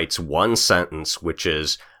end, writes one sentence, which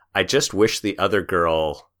is, I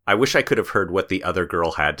wish I could have heard what the other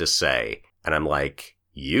girl had to say. And I'm like,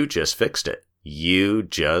 you just fixed it. You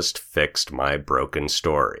just fixed my broken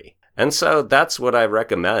story. And so that's what I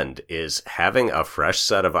recommend, is having a fresh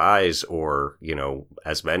set of eyes, or,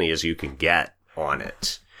 as many as you can get on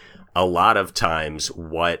it. A lot of times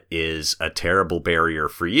what is a terrible barrier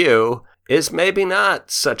for you is maybe not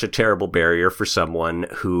such a terrible barrier for someone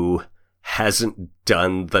who hasn't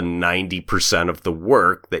done the 90% of the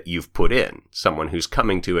work that you've put in. Someone who's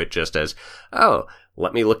coming to it just as, oh,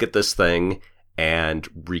 let me look at this thing and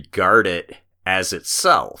regard it as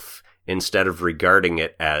itself, instead of regarding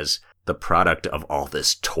it as the product of all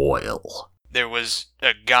this toil. There was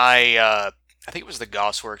a guy, I think it was the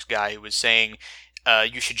Gossworks guy, who was saying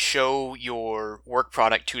you should show your work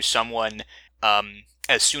product to someone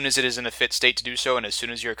as soon as it is in a fit state to do so, and as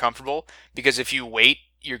soon as you're comfortable. Because if you wait,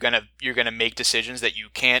 you're gonna make decisions that you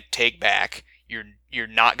can't take back. You're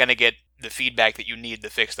not gonna get the feedback that you need to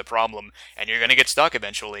fix the problem, and you're gonna get stuck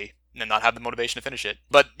eventually and not have the motivation to finish it.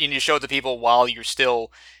 But you need to show it to people while you're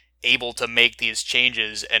still able to make these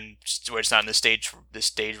changes, and where it's not in this stage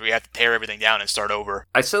where you have to tear everything down and start over.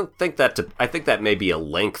 I think that may be a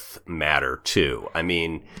length matter too. I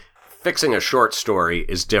mean, fixing a short story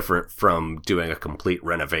is different from doing a complete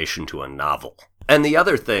renovation to a novel. And the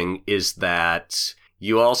other thing is that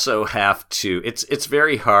you also have to, it's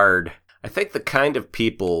very hard. I think the kind of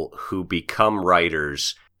people who become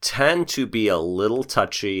writers tend to be a little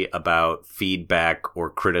touchy about feedback or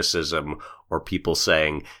criticism, or people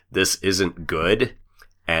saying this isn't good.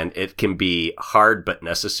 And it can be hard but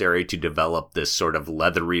necessary to develop this sort of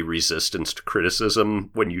leathery resistance to criticism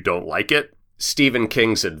when you don't like it. Stephen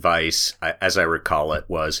King's advice, as I recall it,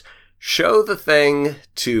 was show the thing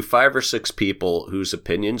to 5 or 6 people whose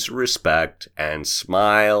opinions you respect, and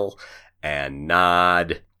smile and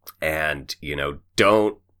nod and,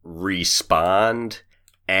 don't respond.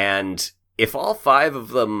 And if all 5 of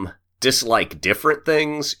them dislike different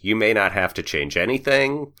things, you may not have to change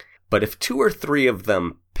anything. But if 2 or 3 of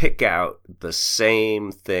them pick out the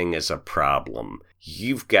same thing as a problem,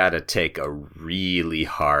 you've got to take a really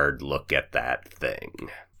hard look at that thing.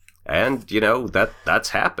 And, that's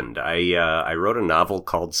happened. I wrote a novel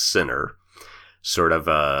called Sinner, sort of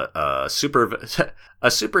a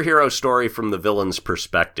superhero story from the villain's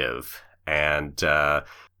perspective. And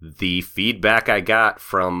the feedback I got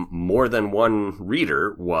from more than one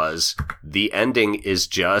reader was the ending is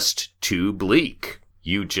just too bleak.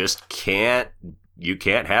 You just can't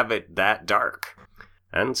have it that dark.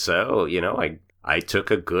 And so, I took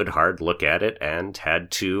a good hard look at it and had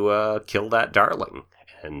to kill that darling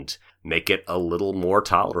and make it a little more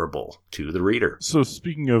tolerable to the reader. So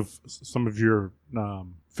speaking of some of your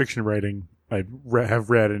fiction writing, I have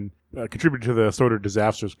read and contributed to the Sort of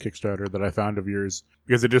Disasters Kickstarter that I found of yours,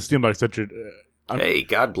 because it just seemed like such a... hey,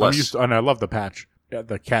 God bless. And I love the patch. Yeah,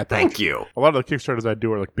 the cat. Thank you. A lot of the Kickstarters I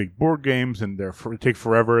do are like big board games, and they take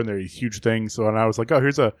forever, and they're these huge things. So, and I was like, oh,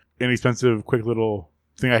 here's a inexpensive, quick little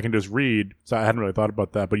thing I can just read. So I hadn't really thought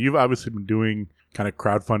about that. But you've obviously been doing kind of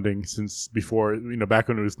crowdfunding since before, back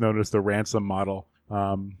when it was known as the ransom model.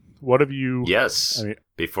 What have you? Yes.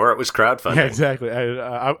 Before it was crowdfunding. Yeah, exactly.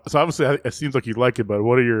 So obviously, it seems like you like it, but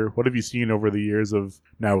what have you seen over the years of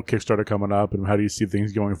now with Kickstarter coming up, and how do you see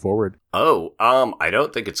things going forward? Oh, I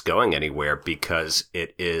don't think it's going anywhere, because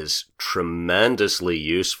it is tremendously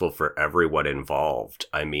useful for everyone involved.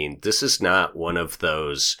 I mean, this is not one of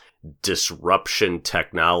those disruption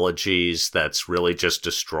technologies that's really just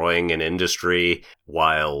destroying an industry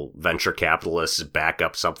while venture capitalists back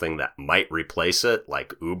up something that might replace it,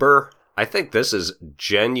 like Uber. I think this is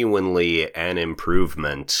genuinely an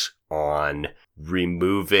improvement on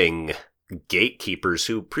removing gatekeepers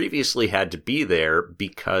who previously had to be there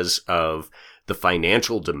because of the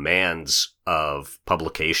financial demands of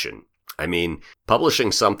publication. I mean,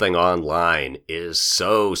 publishing something online is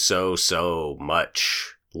so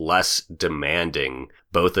much less demanding,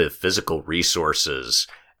 both of physical resources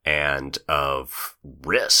and of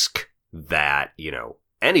risk, that,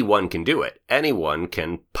 anyone can do it. Anyone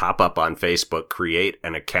can pop up on Facebook, create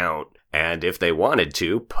an account, and if they wanted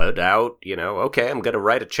to, put out, okay, I'm going to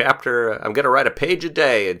write a page a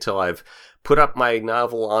day until I've put up my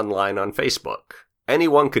novel online on Facebook.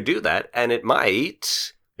 Anyone could do that, and it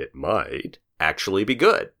might actually be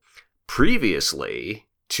good. Previously,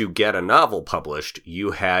 to get a novel published,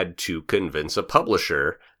 you had to convince a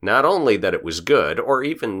publisher not only that it was good, or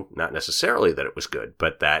even not necessarily that it was good,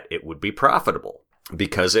 but that it would be profitable,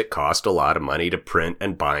 because it cost a lot of money to print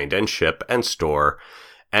and bind and ship and store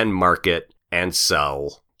and market and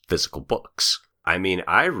sell physical books. I mean,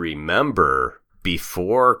 I remember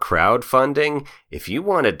before crowdfunding, if you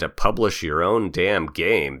wanted to publish your own damn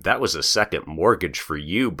game, that was a second mortgage for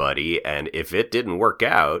you, buddy. And if it didn't work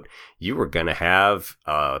out, you were going to have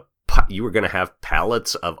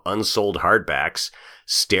pallets of unsold hardbacks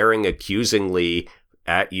staring accusingly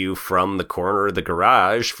at you from the corner of the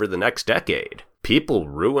garage for the next decade. People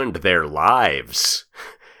ruined their lives.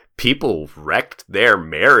 People wrecked their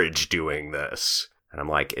marriage doing this. And I'm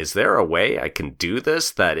like, is there a way I can do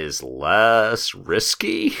this that is less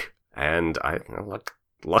risky? And I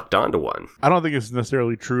lucked onto one. I don't think it's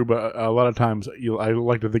necessarily true, but a lot of times I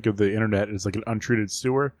like to think of the internet as like an untreated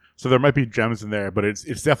sewer. So there might be gems in there, but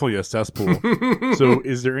it's definitely a cesspool. So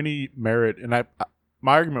is there any merit? And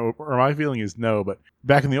my argument or my feeling is no, but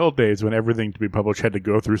back in the old days when everything to be published had to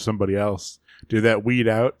go through somebody else, did that weed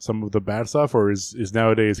out some of the bad stuff, or is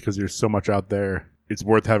nowadays, because there's so much out there, it's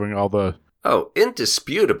worth having all the... Oh,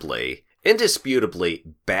 indisputably,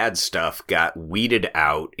 bad stuff got weeded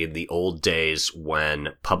out in the old days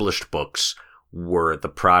when published books were the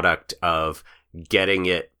product of getting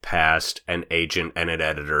it past an agent and an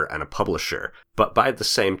editor and a publisher. But by the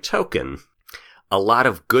same token, a lot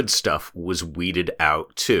of good stuff was weeded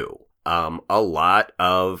out too. This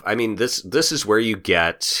is where you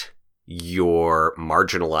get your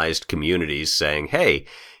marginalized communities saying, hey,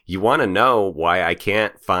 you want to know why I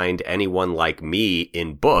can't find anyone like me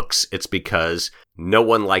in books? It's because no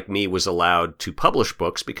one like me was allowed to publish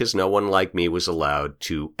books, because no one like me was allowed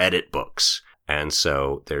to edit books. And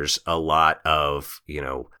so there's a lot of,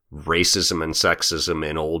 racism and sexism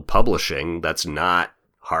in old publishing that's not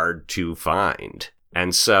hard to find.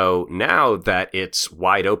 And so now that it's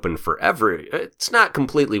wide open for it's not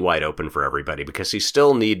completely wide open for everybody, because you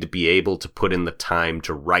still need to be able to put in the time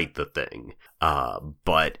to write the thing.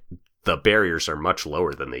 But the barriers are much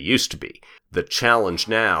lower than they used to be. The challenge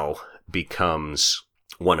now becomes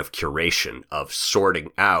one of curation, of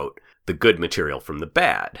sorting out the good material from the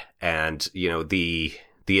bad. And,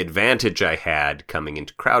 the advantage I had coming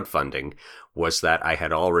into crowdfunding was that I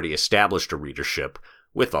had already established a readership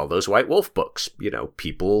with all those White Wolf books.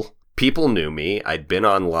 People knew me. I'd been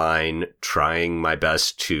online trying my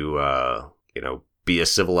best to, be a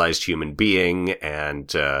civilized human being.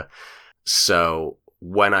 And so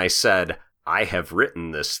when I said, I have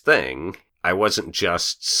written this thing, I wasn't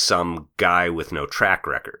just some guy with no track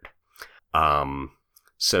record.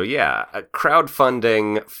 So yeah,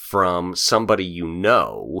 crowdfunding from somebody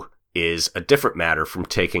is a different matter from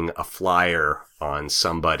taking a flyer on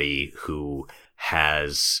somebody who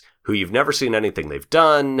you've never seen anything they've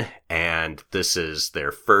done, and this is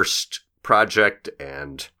their first project,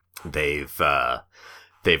 and they've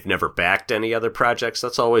never backed any other projects.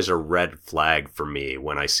 That's always a red flag for me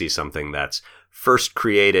when I see something that's first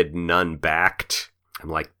created, none backed. I'm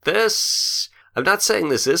like, I'm not saying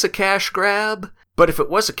this is a cash grab, but if it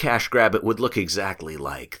was a cash grab, it would look exactly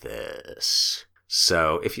like this.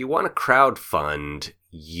 So if you want to crowdfund,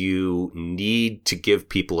 you need to give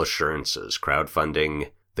people assurances.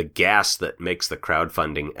 Crowdfunding, the gas that makes the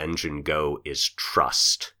crowdfunding engine go is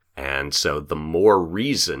trust. And so the more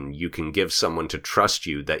reason you can give someone to trust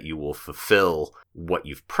you that you will fulfill what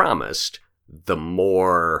you've promised, the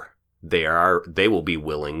more they will be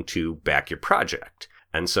willing to back your project.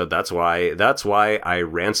 And so that's why I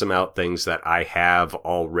ransom out things that I have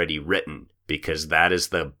already written, because that is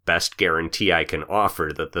the best guarantee I can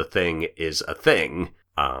offer that the thing is a thing,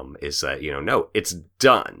 is that, no, it's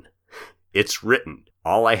done. It's written.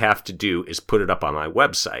 All I have to do is put it up on my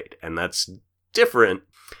website. And that's different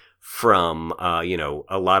from,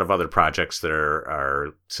 a lot of other projects that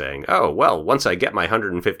are saying, oh, well, once I get my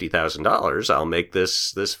 $150,000, I'll make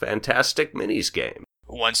this fantastic minis game.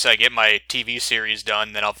 Once I get my TV series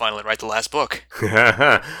done, then I'll finally write the last book.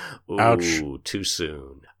 Ooh, Ouch. too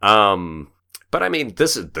soon. But I mean,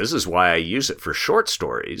 this is why I use it for short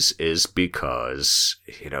stories, is because,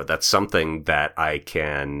 that's something that I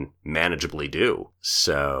can manageably do.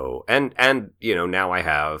 So, and now I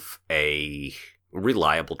have a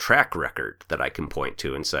reliable track record that I can point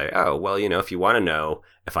to and say, oh, well, if you want to know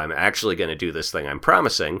if I'm actually going to do this thing I'm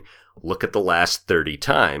promising, look at the last 30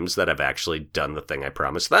 times that I've actually done the thing I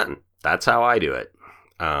promised then. That's how I do it.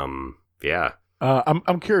 Yeah.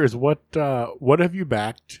 I'm curious, what have you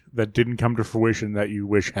backed that didn't come to fruition that you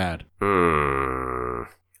wish had? The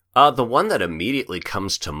one that immediately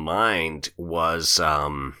comes to mind was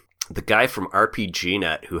the guy from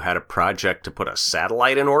RPGNet who had a project to put a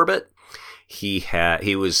satellite in orbit. He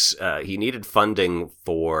needed funding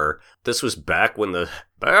for, this was back in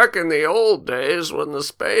the old days when the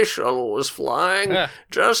space shuttle was flying. Yeah.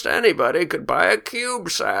 Just anybody could buy a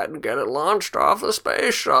CubeSat and get it launched off the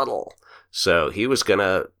space shuttle. So he was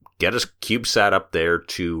gonna get a CubeSat up there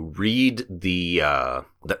to read the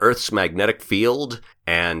Earth's magnetic field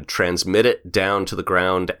and transmit it down to the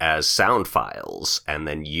ground as sound files, and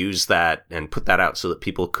then use that and put that out so that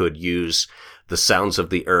people could use the sounds of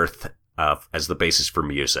the Earth as the basis for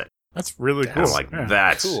music. That's really cool. I'm like,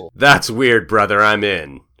 Yeah. Cool. that's weird, brother. I'm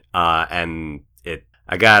in. And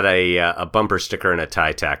I got a bumper sticker and a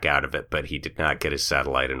tie tack out of it, but he did not get his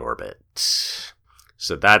satellite in orbit.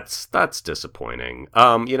 So that's disappointing.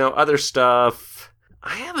 Other stuff,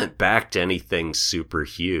 I haven't backed anything super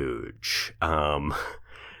huge.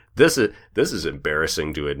 This is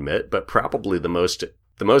embarrassing to admit, but probably the most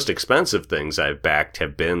expensive things I've backed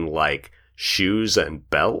have been like shoes and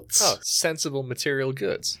belts. Oh, sensible material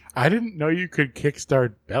goods. I didn't know you could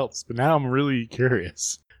kickstart belts, but now I'm really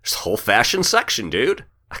curious. There's a whole fashion section, dude.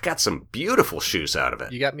 I got some beautiful shoes out of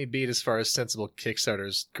it. You got me beat as far as sensible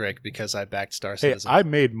Kickstarters, Greg, because I backed Star Hey, Citizen. I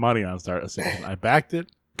made money on Star Citizen. I backed it.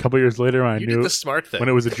 A couple years later, when I you knew did the smart thing. when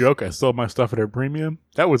it was a joke, I sold my stuff at a premium.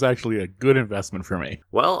 That was actually a good investment for me.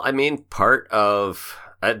 Well, I mean, part of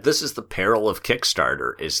this is the peril of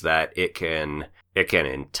Kickstarter, is that it can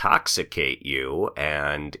intoxicate you,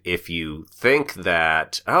 and if you think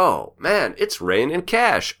that, oh man, it's raining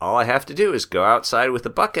cash, all I have to do is go outside with a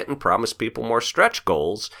bucket and promise people more stretch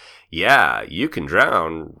goals, yeah, you can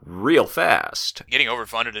drown real fast. Getting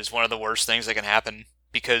overfunded is one of the worst things that can happen,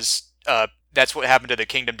 because that's what happened to the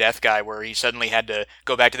Kingdom Death guy, where he suddenly had to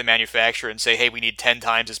go back to the manufacturer and say, hey, we need 10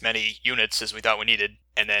 times as many units as we thought we needed,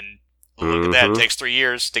 and then look at that, it takes 3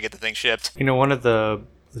 years to get the thing shipped. One of the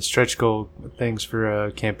stretch goal things for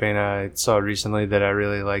a campaign I saw recently that I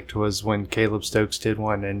really liked was when Caleb Stokes did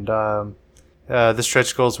one, and the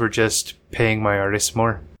stretch goals were just paying my artists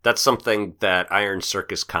more. That's something that Iron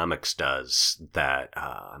Circus Comics does that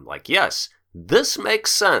I'm like, yes, this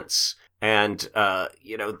makes sense. And,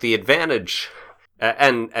 the advantage,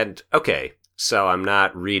 and okay, so I'm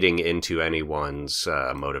not reading into anyone's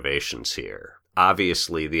motivations here.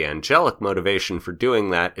 Obviously, the angelic motivation for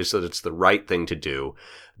doing that is that it's the right thing to do,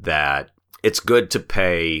 that it's good to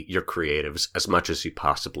pay your creatives as much as you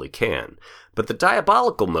possibly can. But the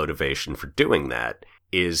diabolical motivation for doing that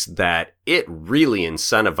is that it really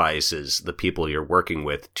incentivizes the people you're working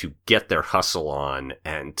with to get their hustle on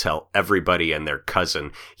and tell everybody and their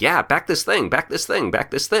cousin, yeah, back this thing, back this thing, back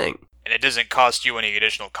this thing. And it doesn't cost you any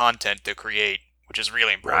additional content to create, which is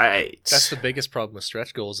really important. Right. That's the biggest problem with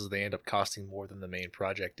stretch goals, is they end up costing more than the main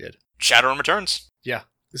project did. Shadowrun Returns. Yeah.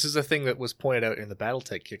 This is a thing that was pointed out in the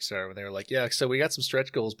Battletech Kickstarter when they were like, yeah, so we got some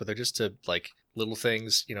stretch goals, but they're just to, like, little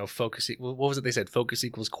things, focus. What was it they said? Focus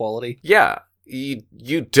equals quality? Yeah.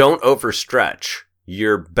 You don't overstretch.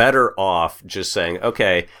 You're better off just saying,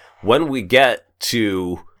 okay, when we get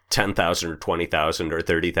to 10,000 or 20,000 or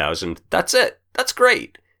 30,000, that's it. That's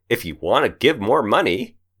great. If you want to give more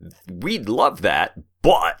money, we'd love that,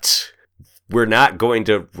 but we're not going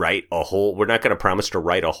to promise to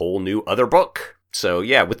write a whole new other book. So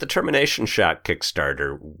yeah, with the Termination Shot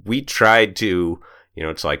Kickstarter, we tried to,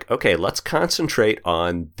 it's like, okay, let's concentrate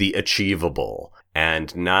on the achievable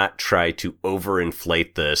and not try to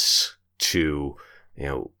overinflate this to,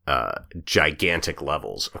 gigantic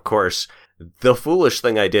levels. Of course, the foolish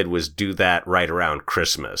thing I did was do that right around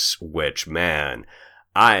Christmas, which, man,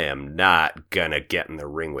 I am not gonna get in the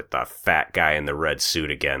ring with the fat guy in the red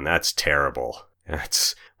suit again. That's terrible.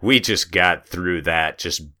 We just got through that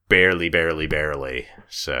just barely.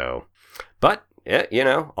 So, but,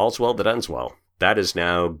 all's well that ends well. That is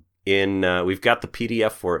now we've got the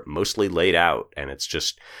PDF for it mostly laid out, and it's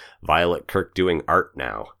just Violet Kirk doing art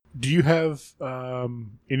now. Do you have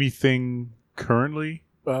anything currently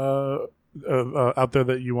out there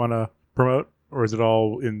that you want to promote, or or is it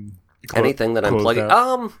all in Anything that I'm closed plugging?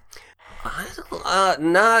 out?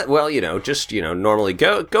 Not well. Just normally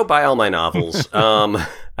go buy all my novels. I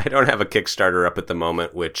don't have a Kickstarter up at the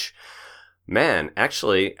moment, which, man,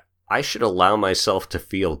 actually, I should allow myself to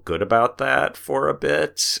feel good about that for a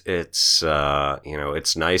bit. It's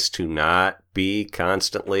it's nice to not be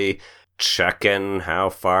constantly checking how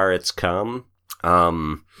far it's come.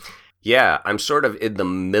 Yeah, I'm sort of in the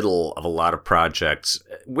middle of a lot of projects,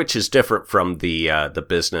 which is different from the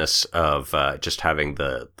business of just having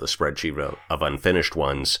the spreadsheet of unfinished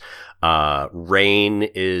ones. Rain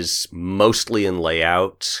is mostly in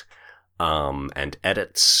layout and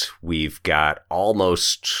edits. We've got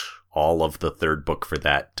almost all of the third book for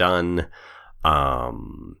that done.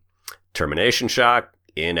 Termination Shock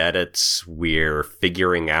in edits. We're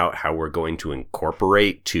figuring out how we're going to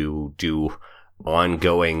incorporate to do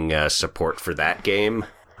ongoing support for that game.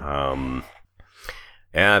 And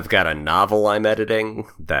I've got a novel I'm editing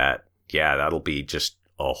that'll be just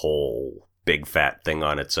a whole big fat thing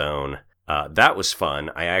on its own. That was fun.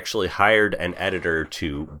 I actually hired an editor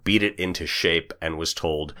to beat it into shape and was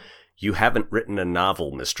told, "You haven't written a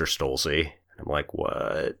novel, Mr. Stolze." I'm like,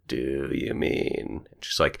 "What do you mean?" And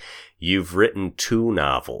she's like, "You've written 2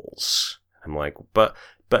 novels." I'm like, but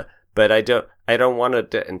I don't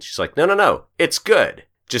want to. And she's like, no, it's good.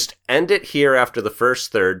 Just end it here after the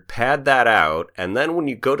first third, pad that out, and then when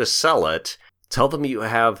you go to sell it, tell them you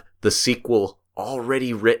have the sequel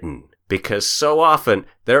already written. Because so often,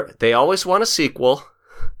 they always want a sequel.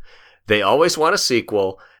 They always want a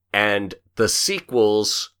sequel, and the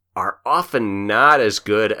sequels are often not as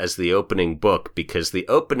good as the opening book, because the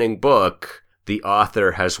opening book the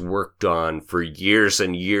author has worked on for years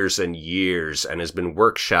and years and years and has been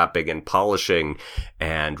workshopping and polishing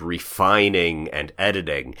and refining and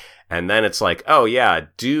editing. And then it's like, oh yeah,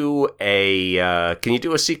 can you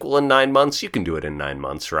do a sequel in 9 months? You can do it in 9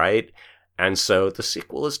 months, right? And so the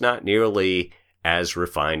sequel is not nearly as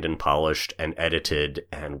refined and polished and edited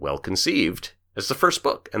and well conceived as the first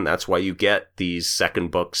book. And that's why you get these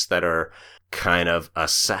second books that are kind of a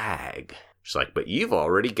sag. It's like, but you've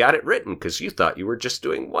already got it written because you thought you were just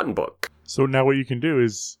doing one book. So now what you can do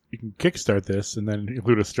is you can kickstart this and then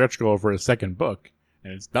include a stretch goal for a second book,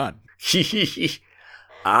 and it's done.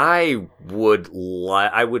 I'm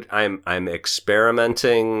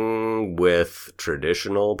experimenting with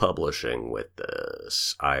traditional publishing with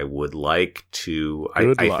this. I would like to.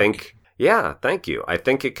 I think. Yeah, thank you. I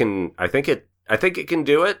think it can. I think it can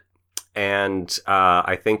do it, and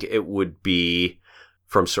I think it would be.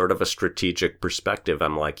 From sort of a strategic perspective,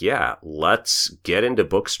 I'm like, yeah, let's get into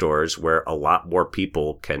bookstores where a lot more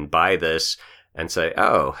people can buy this and say,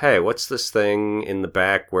 oh, hey, what's this thing in the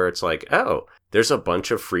back where it's like, oh, there's a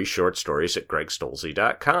bunch of free short stories at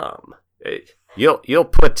gregstolze.com. You'll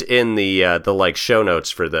put in the show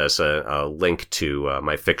notes for this a link to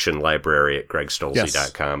my fiction library at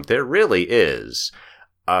gregstolze.com. Yes. There really is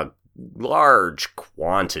a large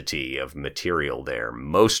quantity of material there,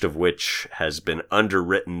 most of which has been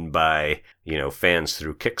underwritten by, fans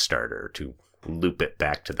through Kickstarter, to loop it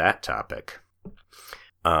back to that topic.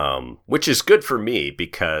 Which is good for me,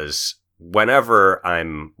 because whenever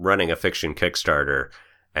I'm running a fiction Kickstarter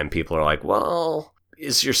and people are like, well,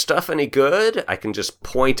 is your stuff any good? I can just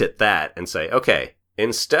point at that and say, okay,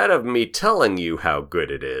 instead of me telling you how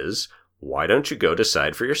good it is, why don't you go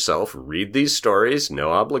decide for yourself, read these stories,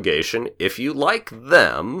 no obligation. If you like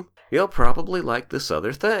them, you'll probably like this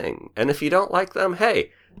other thing. And if you don't like them,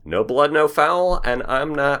 hey, no blood, no foul, and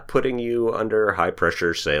I'm not putting you under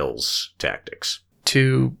high-pressure sales tactics.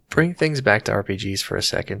 To bring things back to RPGs for a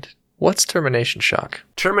second, what's Termination Shock?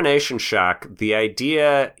 Termination Shock, the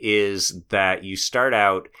idea is that you start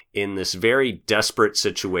out in this very desperate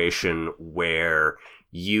situation where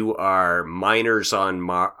you are miners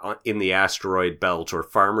in the asteroid belt, or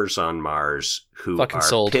farmers on Mars who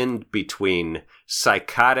pinned between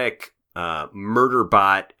psychotic murder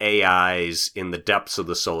bot AIs in the depths of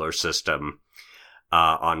the solar system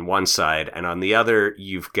on one side, and on the other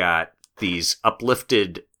you've got these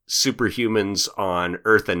uplifted superhumans on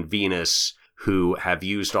Earth and Venus who have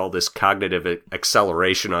used all this cognitive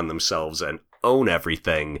acceleration on themselves and own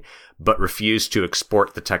everything, but refuse to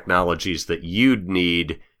export the technologies that you'd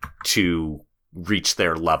need to reach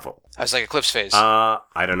their level. I was like Eclipse Phase. I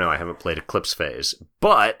don't know. I haven't played Eclipse Phase,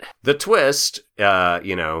 but the twist, so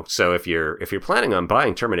if you're planning on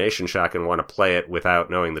buying Termination Shock and want to play it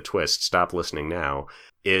without knowing the twist, stop listening now,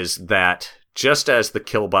 is that just as the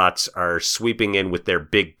killbots are sweeping in with their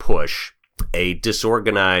big push, a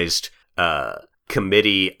disorganized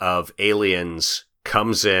committee of aliens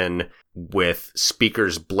comes in, with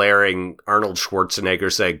speakers blaring Arnold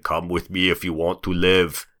Schwarzenegger saying, "Come with me if you want to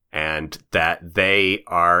live," and that they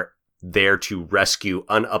are there to rescue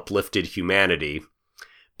unuplifted humanity.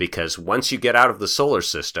 Because once you get out of the solar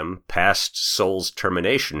system, past Sol's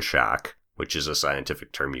termination shock, which is a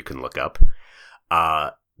scientific term you can look up,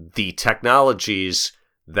 the technologies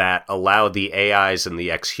that allow the AIs and the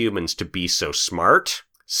ex-humans to be so smart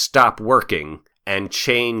stop working and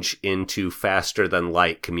change into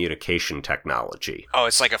faster-than-light communication technology. Oh,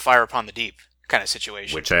 it's like a Fire Upon the Deep kind of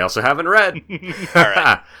situation. Which I also haven't read. All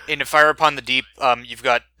right. In Fire Upon the Deep, you've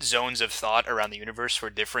got zones of thought around the universe where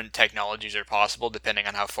different technologies are possible depending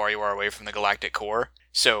on how far you are away from the galactic core.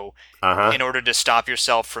 So, in order to stop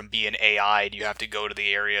yourself from being AI'd, you have to go to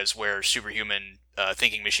the areas where superhuman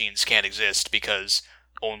thinking machines can't exist because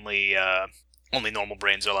only normal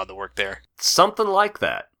brains are allowed to work there. Something like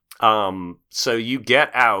that. So you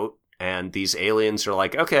get out, and these aliens are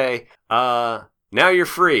like, okay, now you're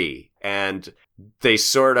free. And they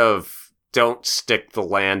sort of don't stick the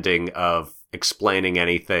landing of explaining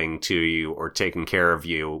anything to you or taking care of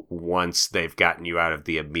you once they've gotten you out of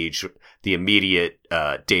the immediate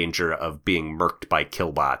danger of being murked by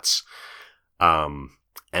killbots.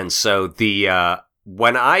 And so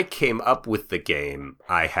when I came up with the game,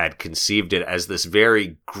 I had conceived it as this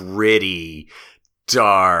very gritty,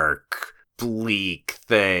 dark, bleak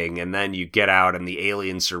thing, and then you get out and the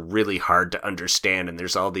aliens are really hard to understand and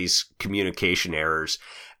there's all these communication errors.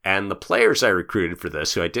 And the players I recruited for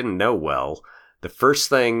this, who I didn't know well, the first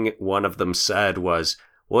thing one of them said was,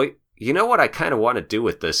 well, you know what I kind of want to do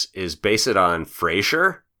with this is base it on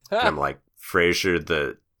Frasier? And I'm like,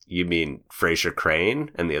 Frasier you mean Frasier Crane?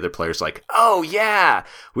 And the other player's like, oh yeah,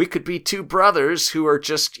 we could be two brothers who are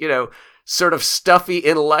just, sort of stuffy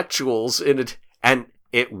intellectuals and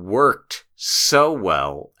it worked so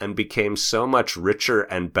well and became so much richer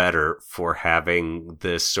and better for having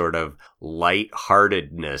this sort of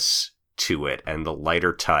lightheartedness to it and the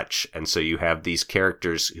lighter touch. And so you have these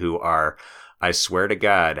characters who are, I swear to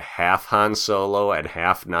God, half Han Solo and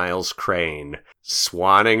half Niles Crane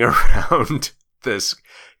swanning around this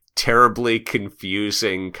terribly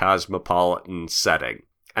confusing cosmopolitan setting.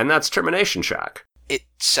 And that's Termination Shock. It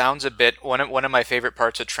sounds a bit... One of my favorite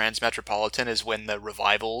parts of Transmetropolitan is when the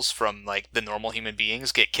revivals from, the normal human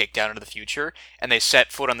beings get kicked out into the future, and they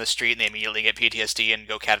set foot on the street and they immediately get PTSD and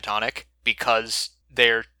go catatonic because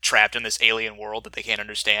they're trapped in this alien world that they can't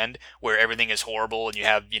understand, where everything is horrible, and you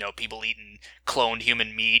have, people eating cloned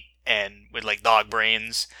human meat and with, dog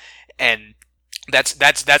brains, and that's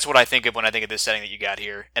what I think of when I think of this setting that you got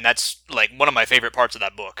here, and that's, one of my favorite parts of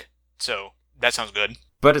that book. So, that sounds good.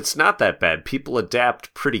 But it's not that bad. People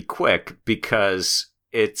adapt pretty quick because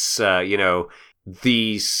it's, the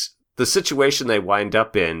situation they wind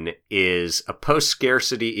up in is a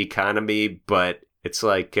post-scarcity economy, but it's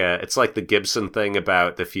like the Gibson thing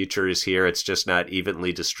about the future is here, it's just not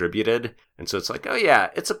evenly distributed. And so it's like, oh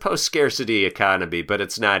yeah, it's a post-scarcity economy, but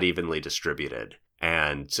it's not evenly distributed.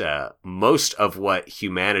 And most of what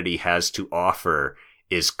humanity has to offer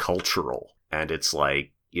is cultural. And it's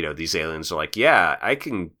like, these aliens are like, yeah, I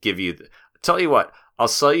can give you... Tell you what, I'll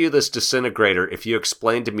sell you this disintegrator if you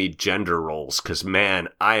explain to me gender roles, because, man,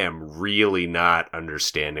 I am really not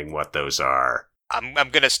understanding what those are.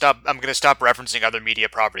 I'm gonna stop referencing other media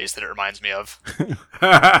properties that it reminds me of.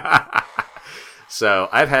 So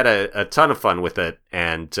I've had a ton of fun with it,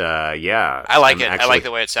 and yeah. I like it. I like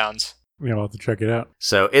the way it sounds. I'll have to check it out.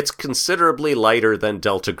 So it's considerably lighter than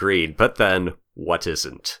Delta Green, but then what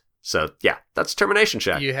isn't? So, yeah, that's Termination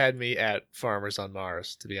Shock. You had me at Farmers on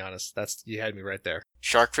Mars, to be honest. You had me right there.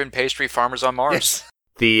 Shark fin pastry farmers on Mars.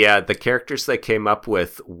 Yes. The characters they came up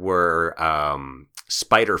with were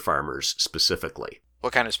spider farmers, specifically.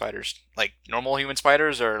 What kind of spiders? Like normal human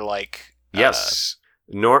spiders or like... Yes.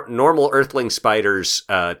 Normal earthling spiders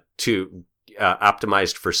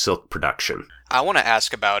optimized for silk production. I want to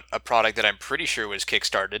ask about a product that I'm pretty sure was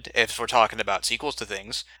kickstarted, if we're talking about sequels to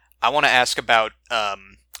things. I want to ask about...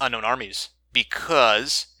 Unknown Armies,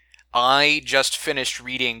 because I just finished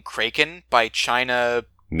reading Kraken by China...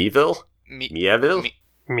 Mieville?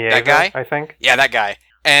 That guy? I think. Yeah, that guy.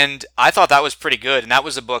 And I thought that was pretty good, and that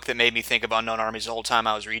was a book that made me think of Unknown Armies the whole time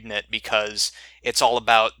I was reading it, because it's all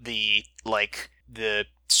about the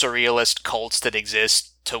surrealist cults that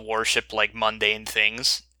exist to worship, mundane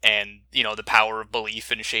things, and, the power of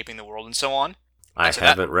belief in shaping the world and so on. I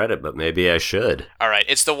haven't read it, but maybe I should. All right,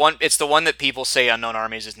 it's the one that people say Unknown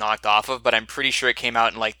Armies is knocked off of, but I'm pretty sure it came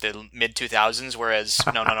out in the mid 2000s, whereas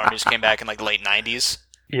Unknown Armies came back in the late 90s.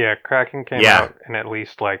 Yeah, Kraken came out in at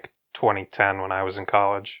least 2010 when I was in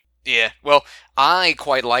college. Yeah, well, I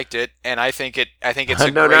quite liked it, and I think it's a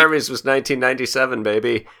Unknown great. Armies was 1997,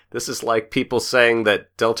 baby. This is like people saying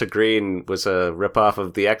that Delta Green was a ripoff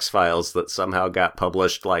of the X-Files that somehow got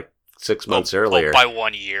published like 6 months earlier. By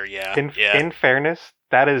 1 year, yeah. In fairness,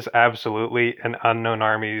 that is absolutely an Unknown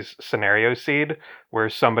Armies scenario seed where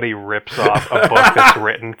somebody rips off a book that's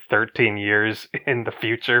written 13 years in the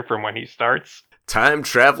future from when he starts. Time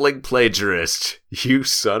traveling plagiarist, you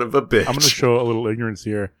son of a bitch. I'm going to show a little ignorance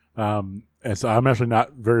here. And so I'm actually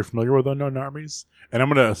not very familiar with Unknown Armies, and I'm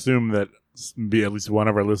going to assume that at least one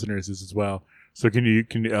of our listeners is as well. So can you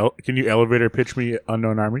elevator pitch me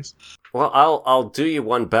Unknown Armies? Well, I'll do you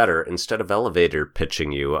one better. Instead of elevator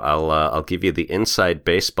pitching you, I'll give you the inside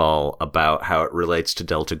baseball about how it relates to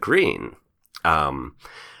Delta Green.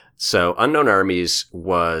 So Unknown Armies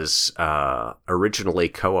was originally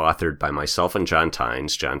co-authored by myself and John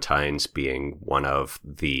Tynes being one of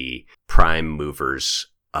the prime movers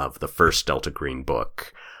of the first Delta Green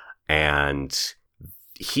book. And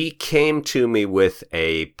he came to me with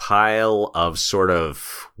a pile of sort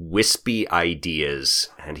of wispy ideas.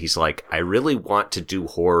 And he's like, I really want to do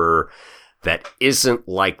horror that isn't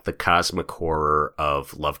like the cosmic horror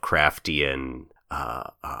of Lovecraftian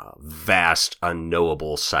vast,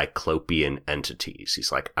 unknowable cyclopean entities.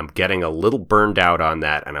 He's like, I'm getting a little burned out on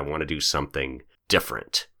that, and I want to do something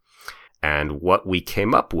different. And what we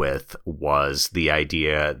came up with was the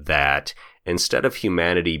idea that instead of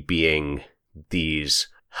humanity being these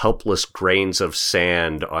helpless grains of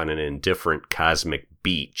sand on an indifferent cosmic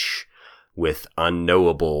beach with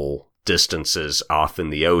unknowable distances off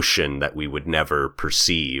in the ocean that we would never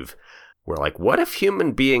perceive, we're like, what if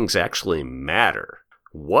human beings actually matter?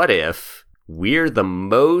 What if we're the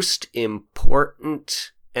most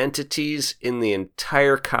important entities in the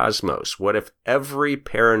entire cosmos? What if every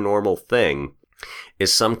paranormal thing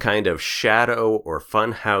is some kind of shadow or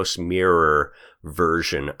funhouse mirror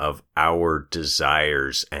version of our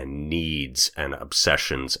desires and needs and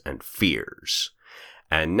obsessions and fears?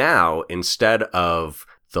 And now, instead of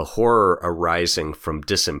the horror arising from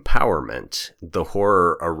disempowerment, the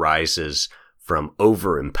horror arises from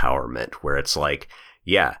over-empowerment, where it's like,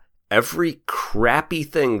 yeah, every crappy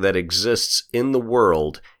thing that exists in the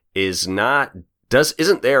world isn't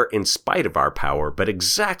there in spite of our power, but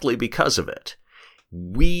exactly because of it.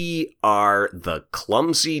 We are the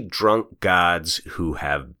clumsy, drunk gods who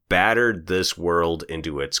have battered this world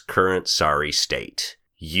into its current sorry state.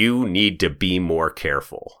 You need to be more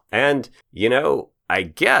careful. And, I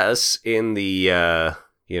guess in the,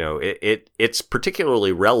 it's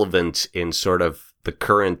particularly relevant in sort of the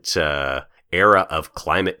current era of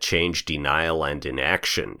climate change denial and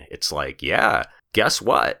inaction. It's like, yeah, guess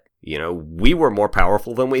what? We were more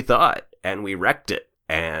powerful than we thought, and we wrecked it.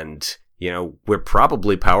 And, we're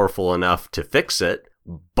probably powerful enough to fix it,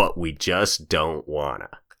 but we just don't wanna.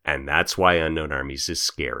 And that's why Unknown Armies is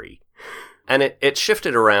scary. And it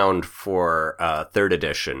shifted around for 3rd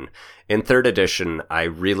edition. In 3rd edition, I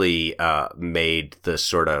really made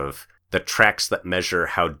the tracks that measure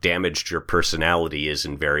how damaged your personality is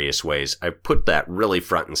in various ways. I put that really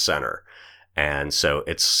front and center. And so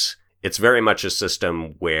it's very much a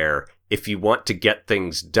system where if you want to get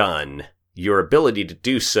things done, your ability to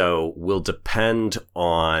do so will depend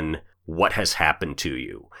on what has happened to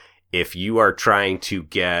you. If you are trying to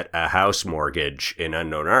get a house mortgage in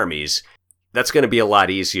Unknown Armies, that's going to be a lot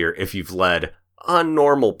easier if you've led a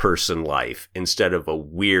normal person life instead of a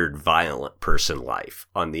weird, violent person life.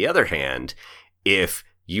 On the other hand, if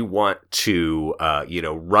you want to,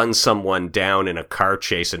 run someone down in a car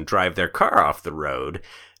chase and drive their car off the road,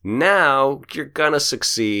 now you're going to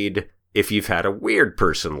succeed if you've had a weird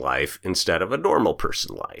person life instead of a normal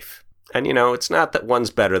person life. And, it's not that one's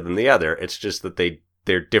better than the other. It's just that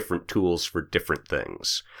they're different tools for different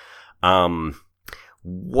things.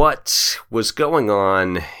 What was going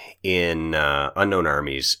on in Unknown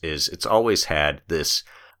Armies is it's always had this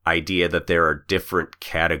idea that there are different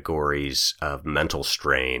categories of mental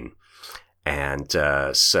strain. And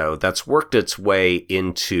so that's worked its way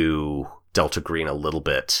into Delta Green a little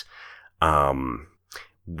bit,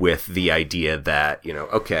 with the idea that,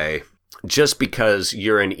 okay, just because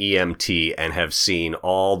you're an EMT and have seen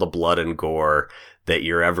all the blood and gore that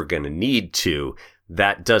you're ever going to need to,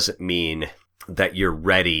 that doesn't mean that you're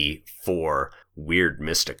ready for weird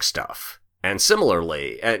mystic stuff. And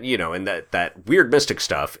similarly, and that weird mystic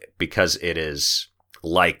stuff, because it is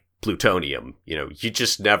like plutonium, you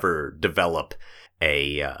just never develop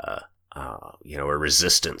a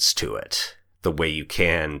resistance to it the way you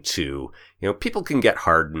can to, people can get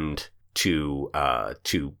hardened to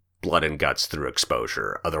blood and guts through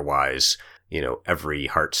exposure. Otherwise, every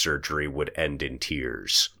heart surgery would end in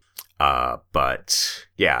tears. But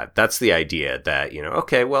yeah, that's the idea that,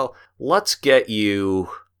 okay, well, let's get you,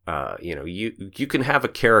 you can have a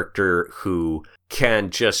character who can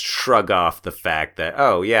just shrug off the fact that,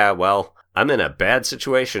 oh yeah, well, I'm in a bad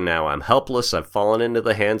situation now. I'm helpless. I've fallen into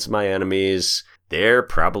the hands of my enemies. They're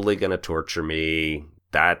probably going to torture me.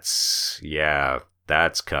 That's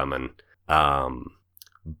coming.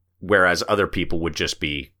 Whereas other people would just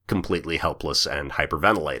be completely helpless and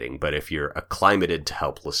hyperventilating. But if you're acclimated to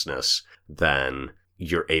helplessness, then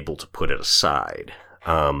you're able to put it aside.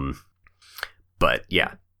 But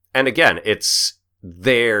yeah. And again, it's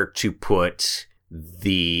there to put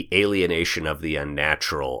the alienation of the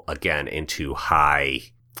unnatural, again, into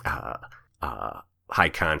high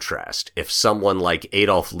contrast. If someone like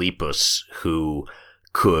Adolf Lepus, who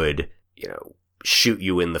could, shoot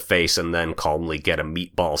you in the face and then calmly get a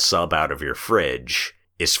meatball sub out of your fridge,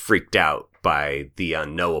 is freaked out by the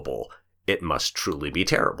unknowable, it must truly be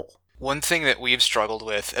terrible. One thing that we've struggled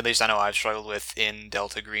with, at least I know I've struggled with in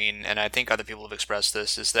Delta Green, and I think other people have expressed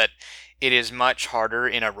this, is that it is much harder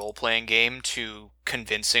in a role-playing game to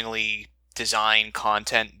convincingly design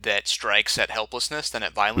content that strikes at helplessness than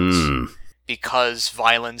at violence. Because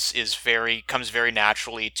violence comes very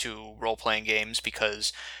naturally to role-playing games,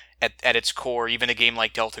 because at its core, even a game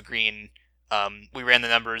like Delta Green, we ran the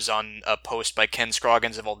numbers on a post by Ken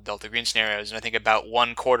Scroggins of all the Delta Green scenarios, and I think about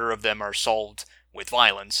 1/4 of them are solved with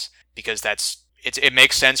violence, because it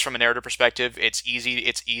makes sense from a narrative perspective. It's easy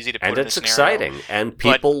to put and in a scenario. And it's exciting, and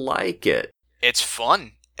people like it. It's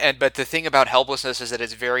fun. But the thing about helplessness is that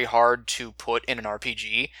it's very hard to put in an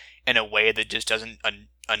RPG in a way that just doesn't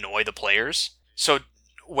annoy the players. So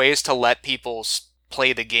ways to let people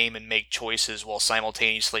play the game and make choices while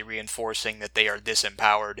simultaneously reinforcing that they are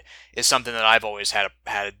disempowered is something that I've always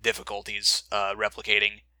had difficulties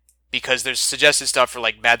replicating. Because there's suggested stuff for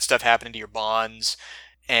like bad stuff happening to your bonds,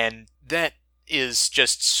 and that is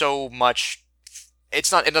just so much. It's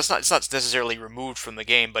not necessarily removed from the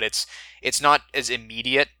game, but it's not as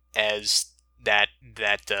immediate as that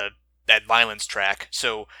violence track.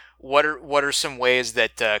 So what are some ways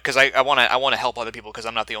that, because I want to help other people, because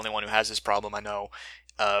I'm not the only one who has this problem, I know.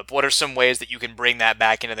 What are some ways that you can bring that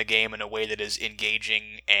back into the game in a way that is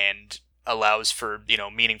engaging and allows for,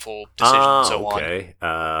 meaningful decisions and so on? Okay.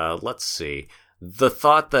 Let's see. The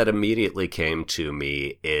thought that immediately came to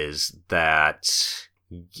me is that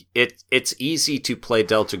it's easy to play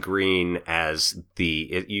Delta Green as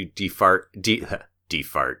you default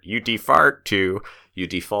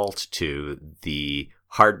to the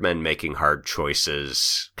hard men making hard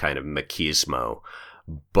choices kind of machismo.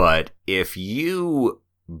 But if you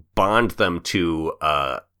bond them to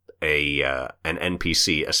an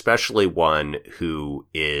NPC, especially one who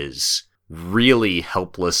is really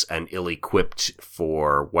helpless and ill-equipped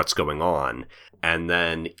for what's going on, and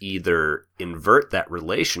then either invert that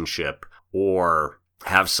relationship or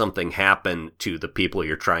have something happen to the people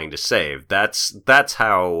you're trying to save. That's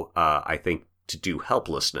how I think to do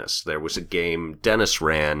helplessness. There was a game Dennis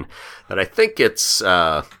ran that I think it's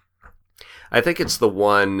the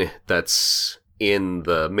one that's in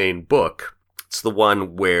the main book. It's the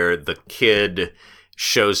one where the kid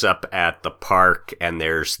shows up at the park and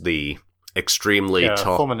there's the extremely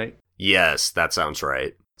tall... Fulminate. Yes, that sounds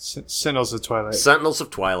right. Sentinels of Twilight. Sentinels of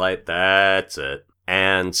Twilight, that's it.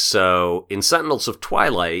 And so in Sentinels of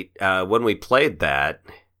Twilight, when we played that,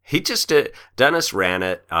 Dennis ran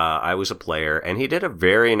it, I was a player, and he did a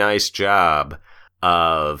very nice job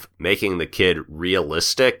of making the kid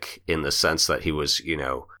realistic in the sense that he was,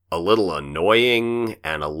 a little annoying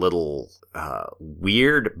and a little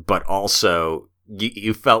weird, but also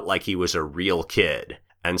you felt like he was a real kid.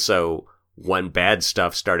 And so when bad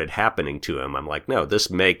stuff started happening to him, I'm like, no, this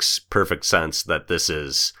makes perfect sense that this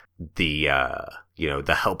is the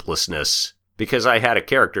helplessness, because I had a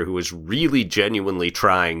character who was really genuinely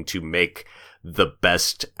trying to make the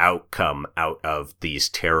best outcome out of these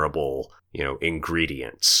terrible,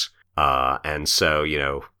 ingredients. And so,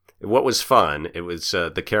 what was fun, it was,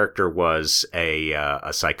 the character was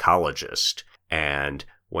a psychologist, and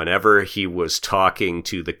whenever he was talking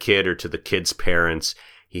to the kid or to the kid's parents,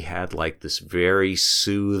 he had like this very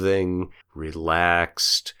soothing,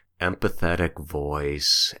 relaxed, empathetic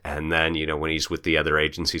voice. And then, when he's with the other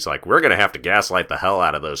agents, he's like, we're going to have to gaslight the hell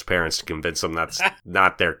out of those parents to convince them that's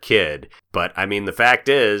not their kid. But I mean, the fact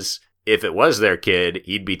is, if it was their kid,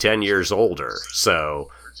 he'd be 10 years older. So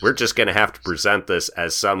we're just going to have to present this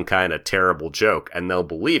as some kind of terrible joke, and they'll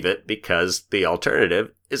believe it because the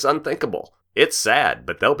alternative is unthinkable. It's sad,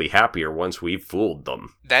 but they'll be happier once we've fooled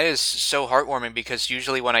them. That is so heartwarming, because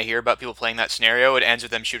usually when I hear about people playing that scenario, it ends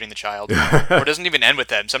with them shooting the child. Or it doesn't even end with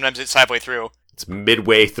them. Sometimes it's halfway through. It's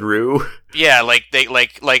midway through. Yeah, like they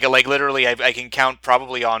like literally, I can count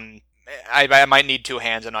probably on. I might need two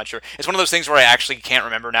hands. I'm not sure. It's one of those things where I actually can't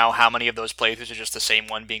remember now how many of those playthroughs are just the same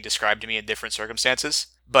one being described to me in different circumstances.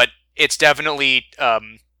 But it's definitely.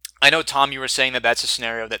 I know, Tom, you were saying that that's a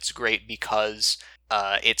scenario that's great because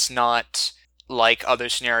it's not like other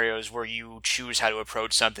scenarios where you choose how to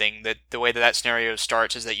approach something. That the way that scenario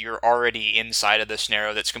starts is that you're already inside of the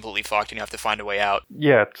scenario that's completely fucked and you have to find a way out.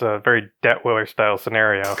 Yeah, it's a very Detwiller style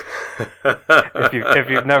scenario. If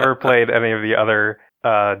you've never played any of the other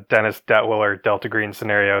Dennis Detwiller Delta Green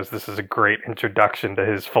scenarios, this is a great introduction to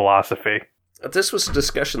his philosophy. This was a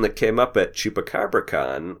discussion that came up at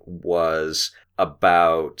ChupacabraCon, was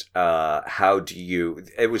about how do you...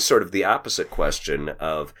 It was sort of the opposite question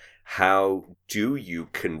of how do you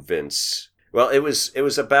convince... Well, it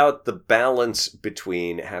was about the balance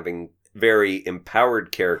between having very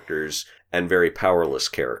empowered characters and very powerless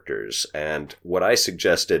characters. And what I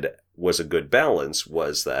suggested was a good balance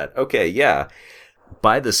was that, okay, yeah,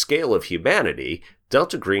 by the scale of humanity,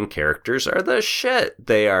 Delta Green characters are the shit.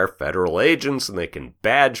 They are federal agents, and they can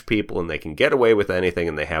badge people, and they can get away with anything,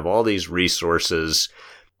 and they have all these resources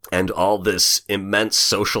and all this immense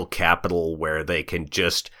social capital where they can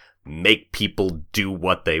just make people do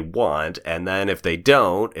what they want, and then if they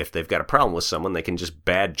don't, if they've got a problem with someone, they can just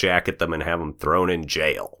bad jacket them and have them thrown in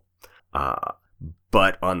jail.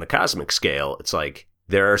 But on the cosmic scale, it's like,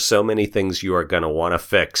 there are so many things you are going to want to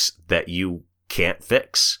fix that you can't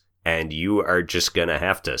fix. And you are just going to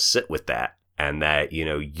have to sit with that. And that, you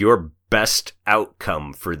know, your best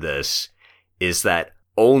outcome for this is that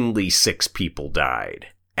only 6 people died.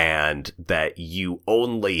 And that you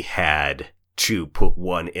only had to put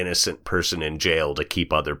one innocent person in jail to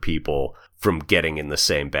keep other people from getting in the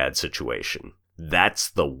same bad situation.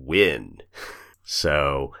 That's the win.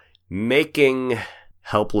 So making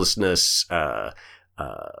helplessness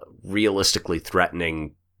realistically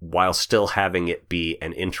threatening while still having it be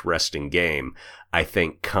an interesting game, I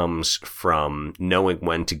think comes from knowing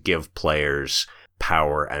when to give players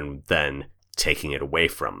power and then taking it away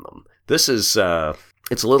from them. This is,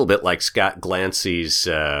 it's a little bit like Scott Glancy's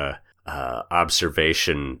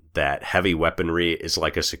observation that heavy weaponry is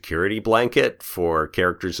like a security blanket for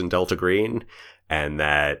characters in Delta Green, and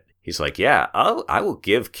that he's like, yeah, I will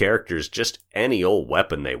give characters just any old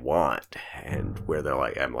weapon they want. And where they're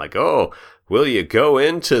like, I'm like, oh, will you go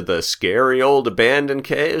into the scary old abandoned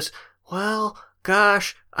caves? Well,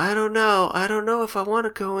 gosh, I don't know. I don't know if I want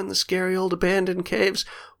to go in the scary old abandoned caves.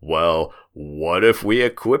 Well, what if we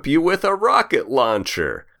equip you with a rocket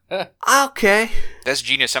launcher? Okay. That's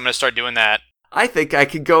genius. I'm going to start doing that. I think I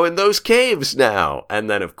can go in those caves now. And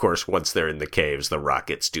then, of course, once they're in the caves, the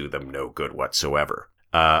rockets do them no good whatsoever.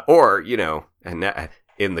 Or, you know, and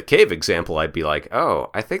in the cave example, I'd be like, oh,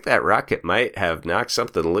 I think that rocket might have knocked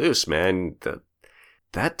something loose, man.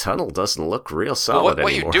 That tunnel doesn't look real solid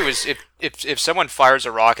what anymore. What you do is if someone fires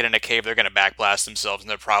a rocket in a cave, they're going to backblast themselves, and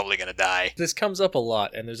they're probably going to die. This comes up a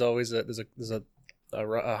lot, and there's always a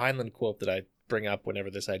Heinlein quote that I bring up whenever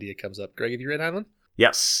this idea comes up. Greg, have you read Heinlein?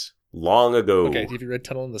 Yes, long ago. Okay, have you read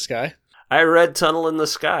Tunnel in the Sky? I read Tunnel in the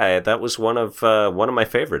Sky. That was one of my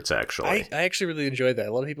favorites, actually. I actually really enjoyed that.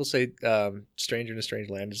 A lot of people say Stranger in a Strange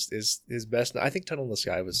Land is best. I think Tunnel in the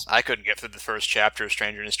Sky was... I couldn't get through the first chapter of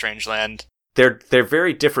Stranger in a Strange Land. They're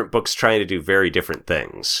very different books trying to do very different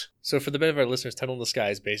things. So for the benefit of our listeners, Tunnel in the Sky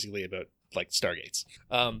is basically about like Stargates.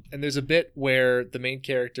 And there's a bit where the main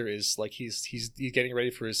character is like he's getting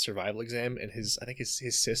ready for his survival exam, and his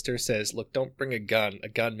sister says, "Look, don't bring a gun. A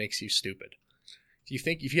gun makes you stupid.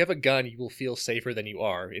 If you have a gun, you will feel safer than you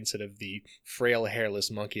are instead of the frail,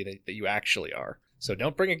 hairless monkey that you actually are. So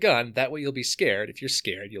don't bring a gun. That way you'll be scared. If you're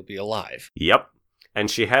scared, you'll be alive." Yep.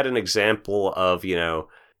 And she had an example of,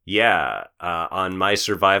 on my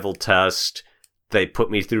survival test, they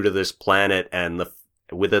put me through to this planet, and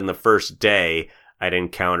within the first day, I'd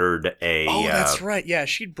encountered a... Oh, that's right. Yeah,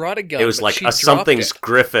 she'd brought a gun. It was like a something's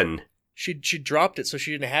griffin. She dropped it, so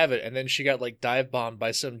she didn't have it, and then she got like dive bombed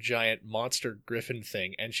by some giant monster griffin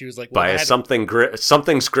thing, and she was like, well,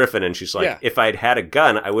 something's griffin, and she's like, Yeah. If I'd had a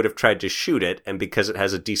gun, I would have tried to shoot it, and because it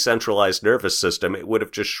has a decentralized nervous system, it would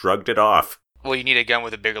have just shrugged it off. Well, you need a gun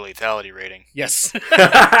with a bigger lethality rating. Yes.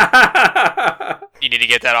 You need to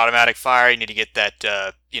get that automatic fire. You need to get that,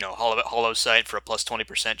 hollow sight for a plus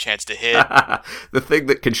 20% chance to hit. The thing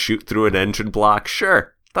that can shoot through an engine block,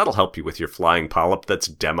 sure. That'll help you with your flying polyp that's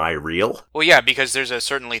demi-real. Well, yeah, because there's a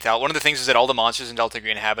certain lethality. One of the things is that all the monsters in Delta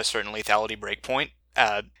Green have a certain lethality breakpoint,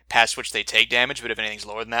 past which they take damage, but if anything's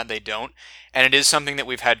lower than that, they don't. And it is something that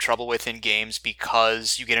we've had trouble with in games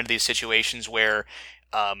because you get into these situations where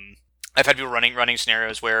I've had people running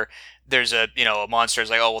scenarios where there's a monster is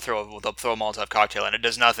like, oh, they'll throw a Molotov cocktail and it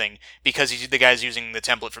does nothing because the guy's using the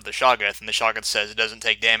template for the Shoggoth, and the Shoggoth says it doesn't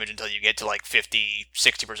take damage until you get to like 50-60%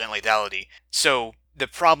 lethality. So the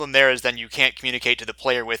problem there is then you can't communicate to the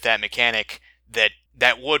player with that mechanic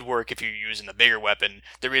that would work if you're using the bigger weapon.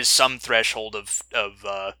 There is some threshold of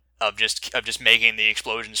just making the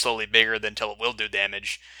explosion slowly bigger until it will do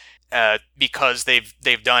damage. Because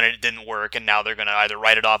they've done it didn't work, and now they're going to either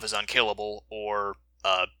write it off as unkillable or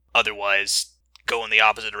otherwise go in the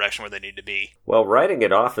opposite direction where they need to be. Well, writing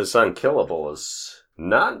it off as unkillable is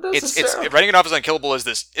not necessarily... Writing it off as unkillable is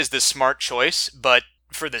the smart choice, but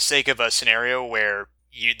for the sake of a scenario where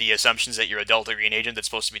the assumptions that you're a Delta Green agent that's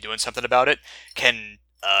supposed to be doing something about it can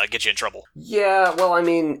get you in trouble. Yeah, well, I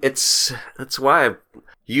mean, that's why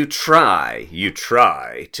you try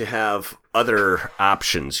to have other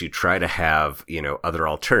options. You try to have, other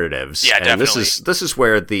alternatives. Yeah, and definitely. This is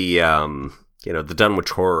where the the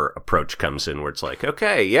Dunwich Horror approach comes in, where it's like,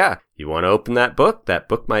 okay, yeah, you want to open that book? That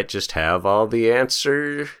book might just have the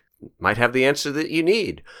answer that you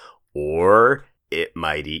need, or it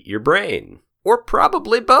might eat your brain. Or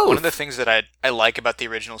probably both. One of the things that I like about the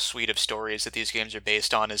original suite of stories that these games are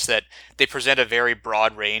based on is that they present a very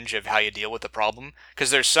broad range of how you deal with the problem.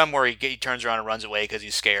 Because there's some where he turns around and runs away because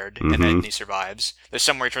he's scared, and then he survives. There's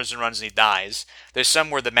some where he turns and runs and he dies. There's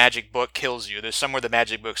some where the magic book kills you. There's some where the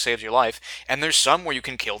magic book saves your life. And there's some where you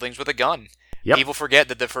can kill things with a gun. Yep. People forget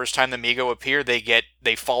that the first time the Migo appear,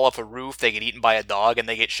 they fall off a roof, they get eaten by a dog, and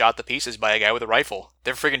they get shot to pieces by a guy with a rifle.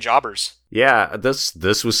 They're friggin' jobbers. Yeah,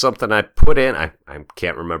 this was something I put in. I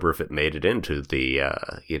can't remember if it made it into the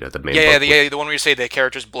the main. Yeah, the one where you say the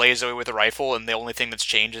characters blaze away with a rifle, and the only thing that's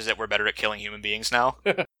changed is that we're better at killing human beings now.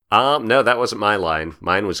 No, that wasn't my line.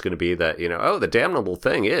 Mine was going to be that the damnable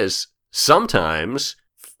thing is sometimes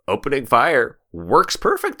opening fire works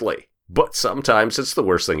perfectly, but sometimes it's the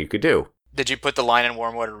worst thing you could do. Did you put the line in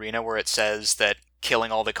Wormwood Arena where it says that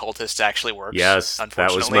killing all the cultists actually works? Yes,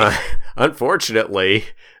 unfortunately. That was unfortunately,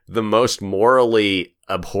 the most morally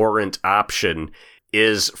abhorrent option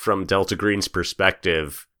is, from Delta Green's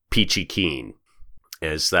perspective, peachy keen.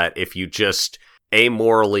 Is that if you just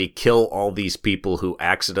amorally kill all these people who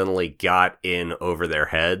accidentally got in over their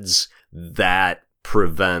heads, that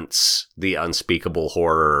prevents the unspeakable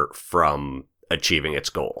horror from achieving its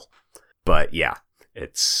goal. But yeah,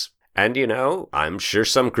 it's... And, I'm sure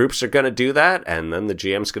some groups are going to do that, and then the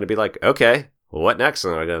GM's going to be like, okay, well, what next?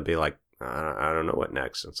 And they're going to be like, I don't know what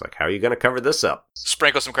next. It's like, how are you going to cover this up?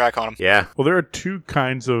 Sprinkle some crack on them. Yeah. Well, there are two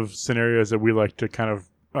kinds of scenarios that we like to kind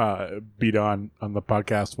of beat on the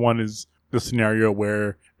podcast. One is the scenario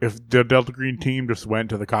where if the Delta Green team just went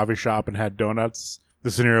to the coffee shop and had donuts, the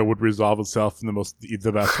scenario would resolve itself in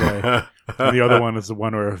the best way. And the other one is the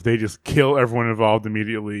one where if they just kill everyone involved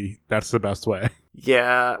immediately, that's the best way.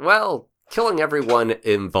 Yeah, well, killing everyone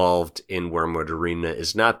involved in Wormwood Arena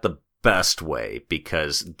is not the best way,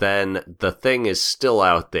 because then the thing is still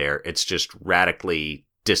out there. It's just radically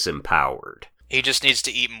disempowered. He just needs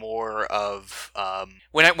to eat more of...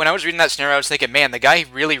 When I was reading that scenario, I was thinking, man, the guy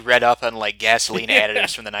really read up on gasoline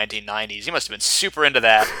additives from the 1990s. He must have been super into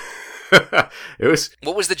that. It was...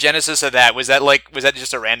 What was the genesis of that? Was that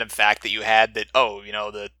just a random fact that you had that,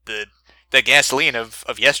 the gasoline of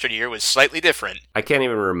yesteryear was slightly different? I can't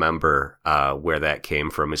even remember where that came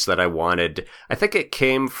from. It's that I think it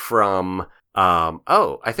came from...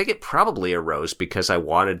 I think it probably arose because I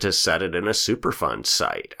wanted to set it in a Superfund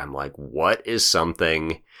site. I'm like, what is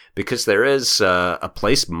something... Because there is a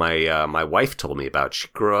place my wife told me about. She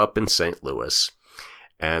grew up in St. Louis.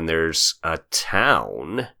 And there's a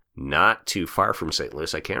town... not too far from St.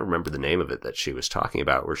 Louis, I can't remember the name of it, that she was talking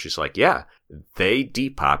about, where she's like, yeah, they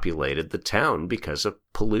depopulated the town because of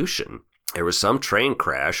pollution. There was some train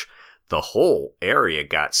crash. The whole area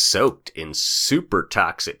got soaked in super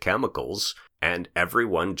toxic chemicals, and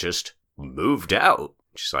everyone just moved out.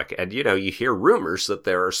 She's like, and you hear rumors that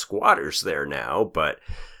there are squatters there now, but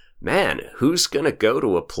man, who's going to go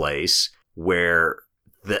to a place where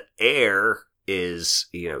the air is,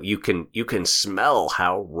 you can smell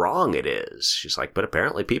how wrong it is. She's like, but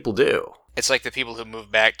apparently people do. It's like the people who moved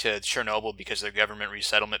back to Chernobyl because their government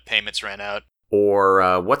resettlement payments ran out.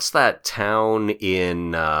 Or what's that town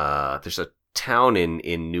in there's a town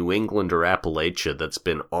in New England or Appalachia that's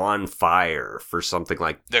been on fire for something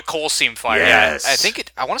like the coal seam fire. Yes. Yeah,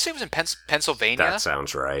 I want to say it was in Pennsylvania. That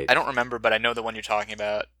sounds right. I don't remember, but I know the one you're talking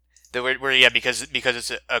about. Because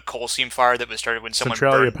it's a coal seam fire that was started when someone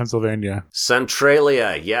Centralia, Pennsylvania.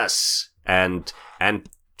 Centralia, yes. And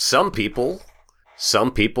some people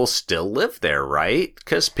still live there, right?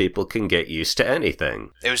 Because people can get used to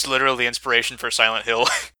anything. It was literally the inspiration for Silent Hill.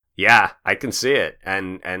 Yeah, I can see it.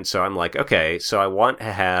 And so I'm like, okay, so I want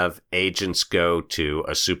to have agents go to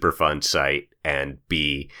a Superfund site and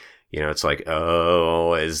be, it's like,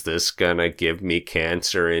 oh, is this gonna give me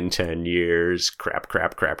cancer in 10 years? Crap.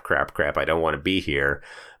 I don't want to be here.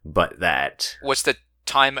 But that... What's the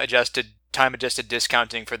time-adjusted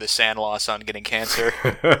discounting for the SAN loss on getting cancer?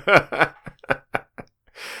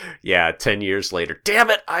 Yeah, 10 years later.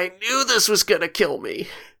 Damn it, I knew this was gonna kill me.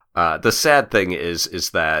 The sad thing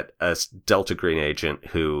is that a Delta Green agent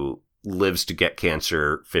who lives to get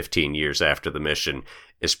cancer 15 years after the mission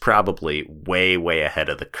is probably way, way ahead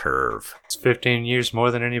of the curve. It's 15 years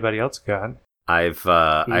more than anybody else got.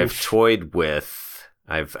 I've toyed with,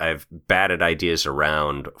 I've batted ideas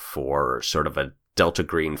around for sort of a Delta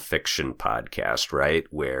Green fiction podcast, right?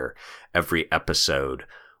 Where every episode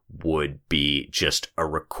would be just a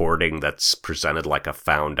recording that's presented like a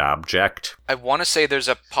found object. I want to say there's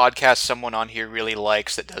a podcast someone on here really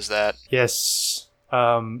likes that does that. Yes.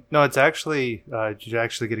 No, it's actually, you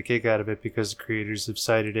actually get a kick out of it because the creators have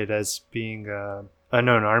cited it as being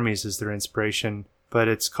Unknown Armies as their inspiration. But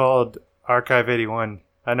it's called Archive 81.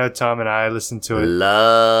 I know Tom and I listened to it.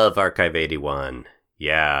 Love Archive 81.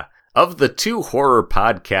 Yeah. Of the 2 horror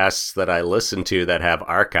podcasts that I listen to that have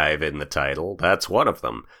Archive in the title, that's one of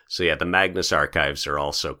them. So yeah, the Magnus Archives are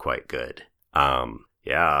also quite good.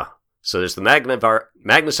 Yeah. So there's the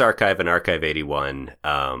Magnus Archive and Archive 81.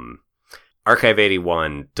 Archive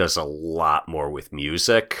 81 does a lot more with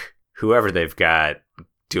music. Whoever they've got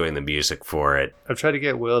doing the music for it. I've tried to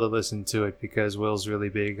get Will to listen to it because Will's really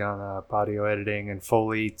big on audio editing and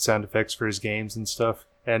Foley sound effects for his games and stuff.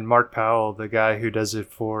 And Mark Powell, the guy who does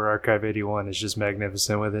it for Archive 81, is just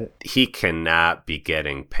magnificent with it. He cannot be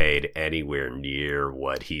getting paid anywhere near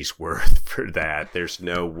what he's worth for that. There's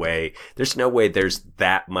no way there's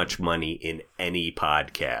that much money in any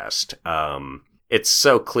podcast. It's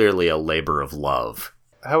so clearly a labor of love.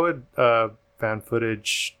 How would found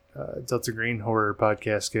footage Delta Green horror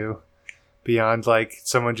podcast go? Beyond like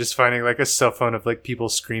someone just finding like a cell phone of like people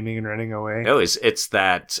screaming and running away. No, it's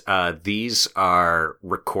that these are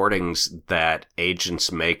recordings that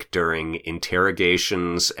agents make during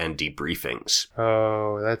interrogations and debriefings.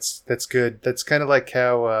 Oh, that's good. That's kind of like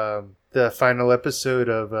how the final episode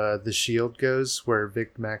of The Shield goes, where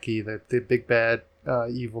Vic Mackey, the big bad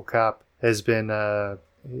evil cop, has been.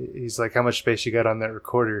 He's like, how much space you got on that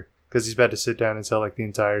recorder? Because he's about to sit down and tell like the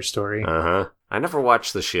entire story. I never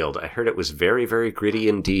watched The Shield. I heard it was very, very gritty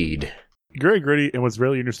indeed. Very gritty, and what's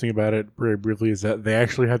really interesting about it, very briefly, is that they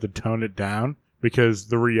actually had to tone it down because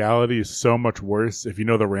the reality is so much worse. If you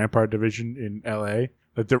know the Rampart Division in LA,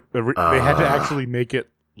 that they had to actually make it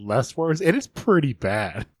less worse. It is pretty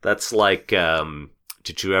bad. That's like,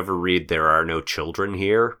 did you ever read There Are No Children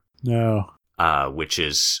Here? No. Which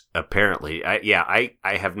is apparently, I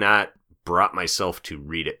have not brought myself to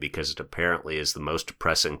read it because it apparently is the most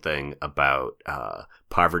depressing thing about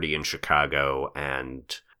poverty in Chicago,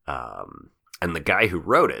 and the guy who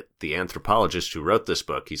wrote it, the anthropologist who wrote this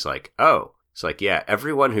book, he's like, yeah,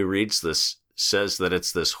 everyone who reads this says that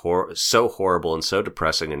it's this so horrible and so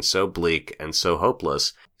depressing and so bleak and so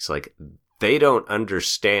hopeless. It's like, they don't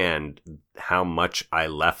understand how much I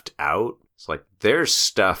left out. It's like, there's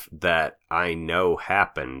stuff that I know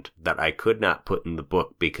happened that I could not put in the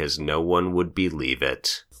book because no one would believe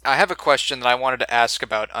it. I have a question that I wanted to ask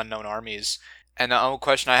about Unknown Armies. And the only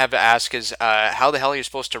question I have to ask is, how the hell are you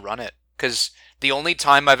supposed to run it? Because the only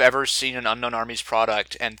time I've ever seen an Unknown Armies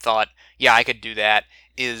product and thought, yeah, I could do that,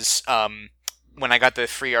 is when I got the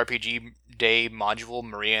free RPG Day module,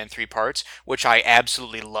 Maria in 3 parts, which I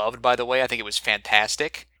absolutely loved, by the way. I think it was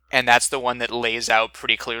fantastic. And that's the one that lays out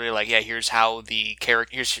pretty clearly, like, yeah, here's how the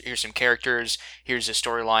here's some characters, here's a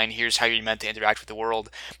storyline, here's how you're meant to interact with the world.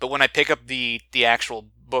 But when I pick up the actual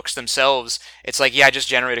books themselves, it's like, yeah, just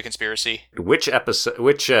generate a conspiracy. Which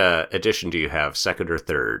edition do you have, second or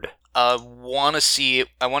third? I want to say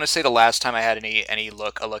the last time I had a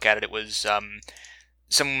look at it, it was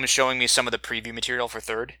someone was showing me some of the preview material for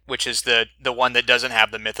third, which is the one that doesn't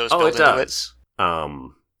have the mythos built into it.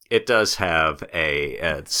 It does have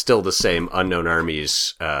a still the same Unknown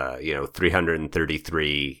Armies,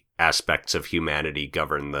 333 aspects of humanity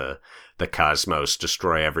govern the cosmos,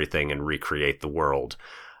 destroy everything, and recreate the world.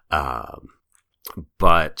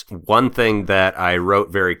 But one thing that I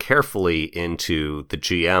wrote very carefully into the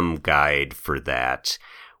GM guide for that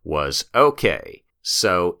was, okay,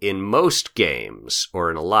 so in most games,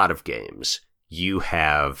 or in a lot of games, you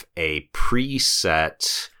have a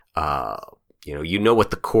preset... you know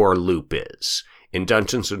what the core loop is. In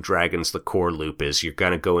Dungeons & Dragons, the core loop is you're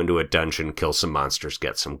going to go into a dungeon, kill some monsters,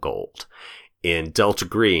 get some gold. In Delta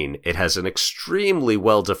Green, it has an extremely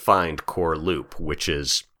well-defined core loop, which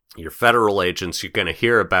is your federal agents, you're going to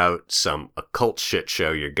hear about some occult shit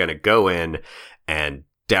show, you're going to go in and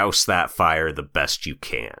douse that fire the best you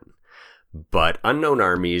can. But Unknown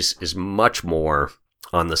Armies is much more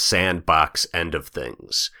on the sandbox end of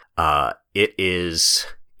things. It is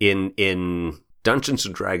in Dungeons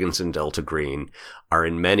and Dragons and Delta Green are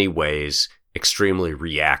in many ways extremely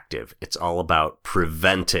reactive. It's all about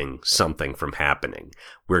preventing something from happening.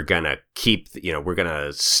 We're gonna we're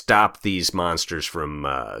gonna stop these monsters from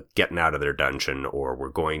getting out of their dungeon, or we're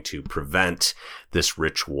going to prevent this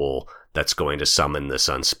ritual that's going to summon this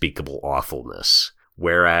unspeakable awfulness.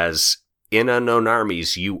 Whereas in Unknown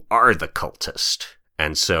Armies, you are the cultist.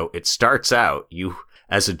 And so it starts out,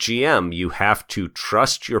 as a GM, you have to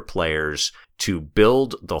trust your players to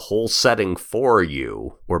build the whole setting for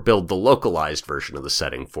you, or build the localized version of the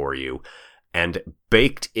setting for you. And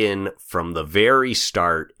baked in from the very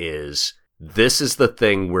start is, this is the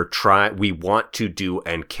thing we want to do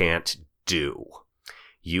and can't do.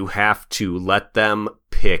 You have to let them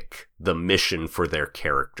pick the mission for their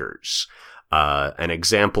characters. An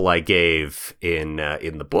example I gave in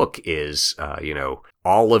the book is,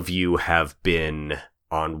 all of you have been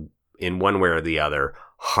in one way or the other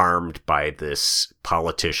harmed by this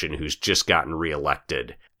politician who's just gotten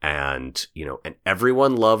reelected, and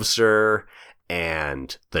everyone loves her,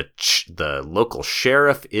 and the local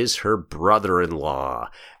sheriff is her brother-in-law,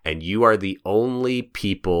 and you are the only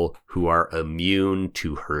people who are immune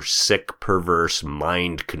to her sick, perverse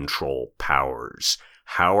mind control powers.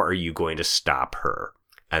 How are you going to stop her?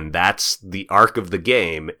 And that's the arc of the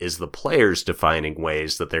game, is the players defining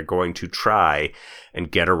ways that they're going to try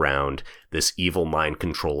and get around this evil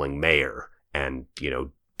mind-controlling mayor and,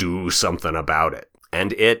 do something about it.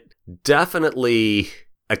 And it definitely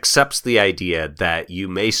accepts the idea that you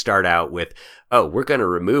may start out with, we're going to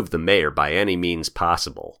remove the mayor by any means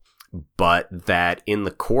possible. But that in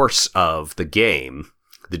the course of the game,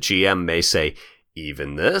 the GM may say,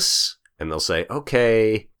 even this? And they'll say,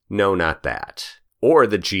 okay, no, not that. Or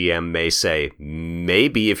the GM may say,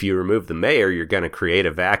 maybe if you remove the mayor, you're going to create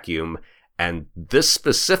a vacuum, and this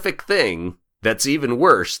specific thing that's even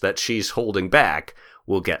worse that she's holding back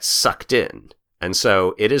will get sucked in. And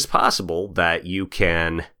so it is possible that you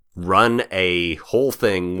can run a whole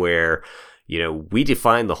thing where, we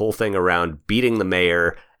define the whole thing around beating the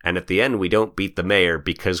mayor, and at the end we don't beat the mayor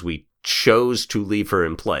because we chose to leave her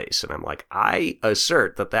in place. And I'm like, I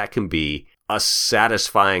assert that can be a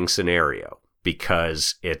satisfying scenario,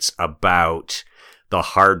 because it's about the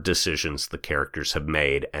hard decisions the characters have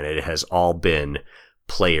made, and it has all been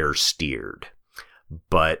player steered.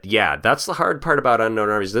 But yeah, that's the hard part about Unknown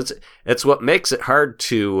Armies. It's what makes it hard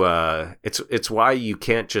to. It's why you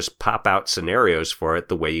can't just pop out scenarios for it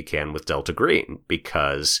the way you can with Delta Green,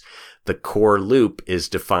 because the core loop is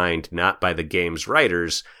defined not by the game's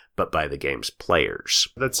writers, but by the game's players.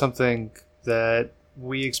 That's something that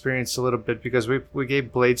we experienced a little bit, because we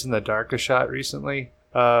gave Blades in the Dark a shot recently,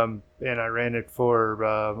 and I ran it for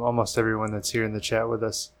almost everyone that's here in the chat with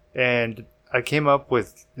us, and I came up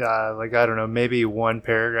with I don't know, maybe one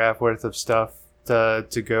paragraph worth of stuff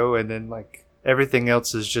to go, and then everything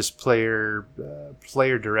else is just player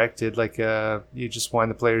directed. You just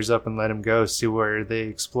wind the players up and let them go, see where they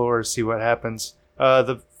explore, see what happens.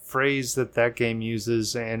 The phrase that game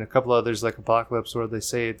uses, and a couple others like Apocalypse, where they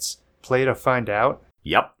say it's play to find out.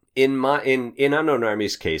 Yep. In Unknown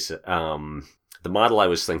Armies case, the model I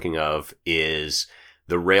was thinking of is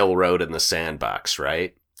the railroad and the sandbox,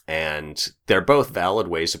 right? And they're both valid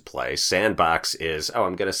ways of play. Sandbox is,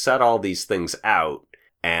 I'm going to set all these things out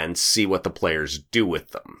and see what the players do with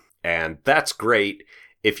them. And that's great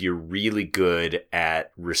if you're really good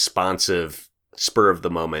at responsive,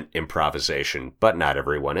 spur-of-the-moment improvisation, but not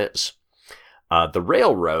everyone is. The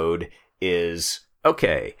railroad is,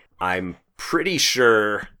 okay, I'm pretty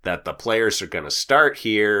sure that the players are going to start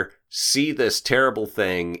here, see this terrible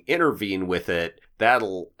thing, intervene with it.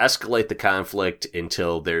 That'll escalate the conflict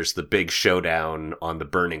until there's the big showdown on the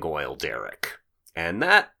burning oil derrick. And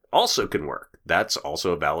that also can work. That's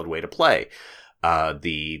also a valid way to play.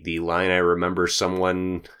 The line I remember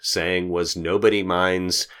someone saying was, nobody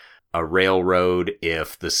minds a railroad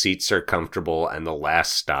if the seats are comfortable and the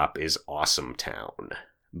last stop is Awesome Town.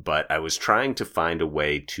 But I was trying to find a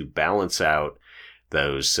way to balance out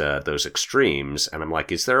those extremes, and I'm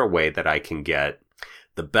like, is there a way that I can get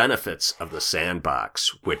the benefits of the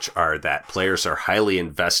sandbox, which are that players are highly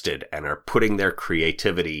invested and are putting their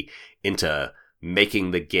creativity into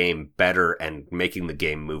making the game better and making the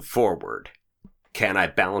game move forward, can I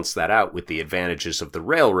balance that out with the advantages of the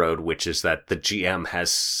railroad, which is that the GM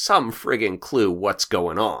has some friggin' clue what's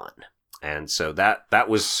going on. And so that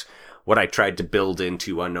was what I tried to build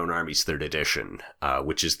into Unknown Armies 3rd Edition,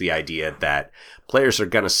 which is the idea that players are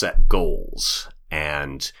going to set goals,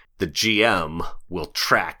 and the GM will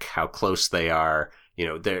track how close they are.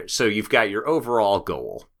 So you've got your overall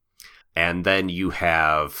goal, and then you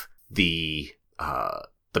have the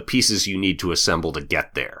pieces you need to assemble to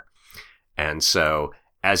get there. And so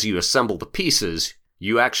as you assemble the pieces,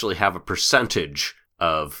 you actually have a percentage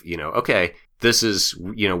of, okay, this is,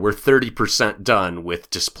 we're 30% done with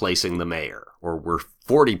displacing the mayor, or we're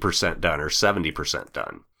 40% done or 70%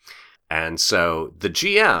 done. And so the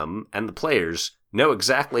GM and the players know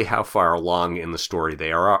exactly how far along in the story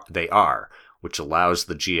they are, which allows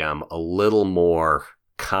the GM a little more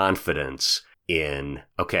confidence in,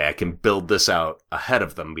 okay, I can build this out ahead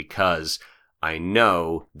of them because I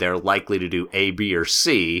know they're likely to do A, B, or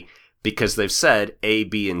C because they've said A,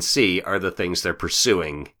 B, and C are the things they're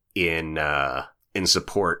pursuing in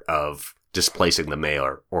support of displacing the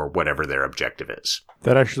mayor or whatever their objective is.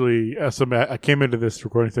 That actually, I came into this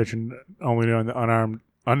recording session only knowing the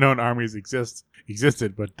unknown armies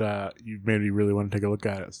existed, but you made me really want to take a look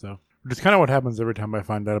at it. So, which is kind of what happens every time I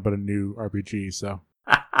find out about a new RPG. So,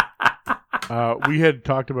 we had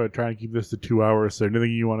talked about trying to keep this to 2 hours. So,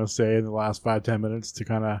 anything you want to say in the last 5-10 minutes to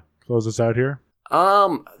kind of close us out here?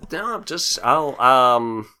 No,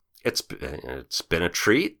 it's been a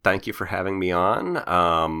treat. Thank you for having me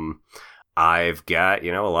on. I've got,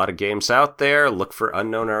 a lot of games out there. Look for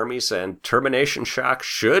Unknown Armies, and Termination Shock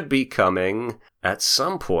should be coming at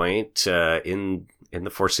some point in the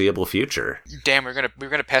foreseeable future. Damn, we're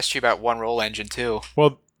gonna pest you about One Roll Engine too.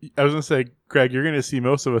 Well, I was gonna say, Greg, you're gonna see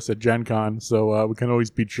most of us at Gen Con, so we can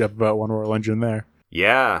always beat you up about One Roll Engine there.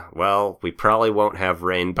 Yeah, well, we probably won't have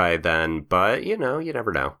rain by then, but you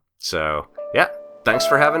never know. So, yeah, thanks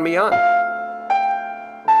for having me on.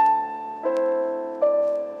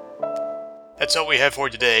 That's all we have for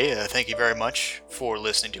today. Thank you very much for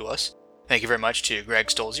listening to us. Thank you very much to Greg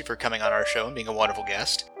Stolze for coming on our show and being a wonderful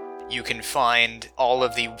guest. You can find all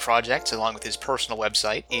of the projects along with his personal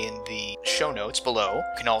website in the show notes below.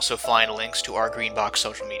 You can also find links to our Green Box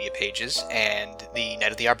social media pages and the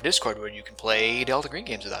Night of the Arbor Discord where you can play Delta Green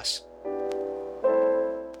games with us.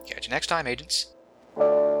 Catch you next time, agents.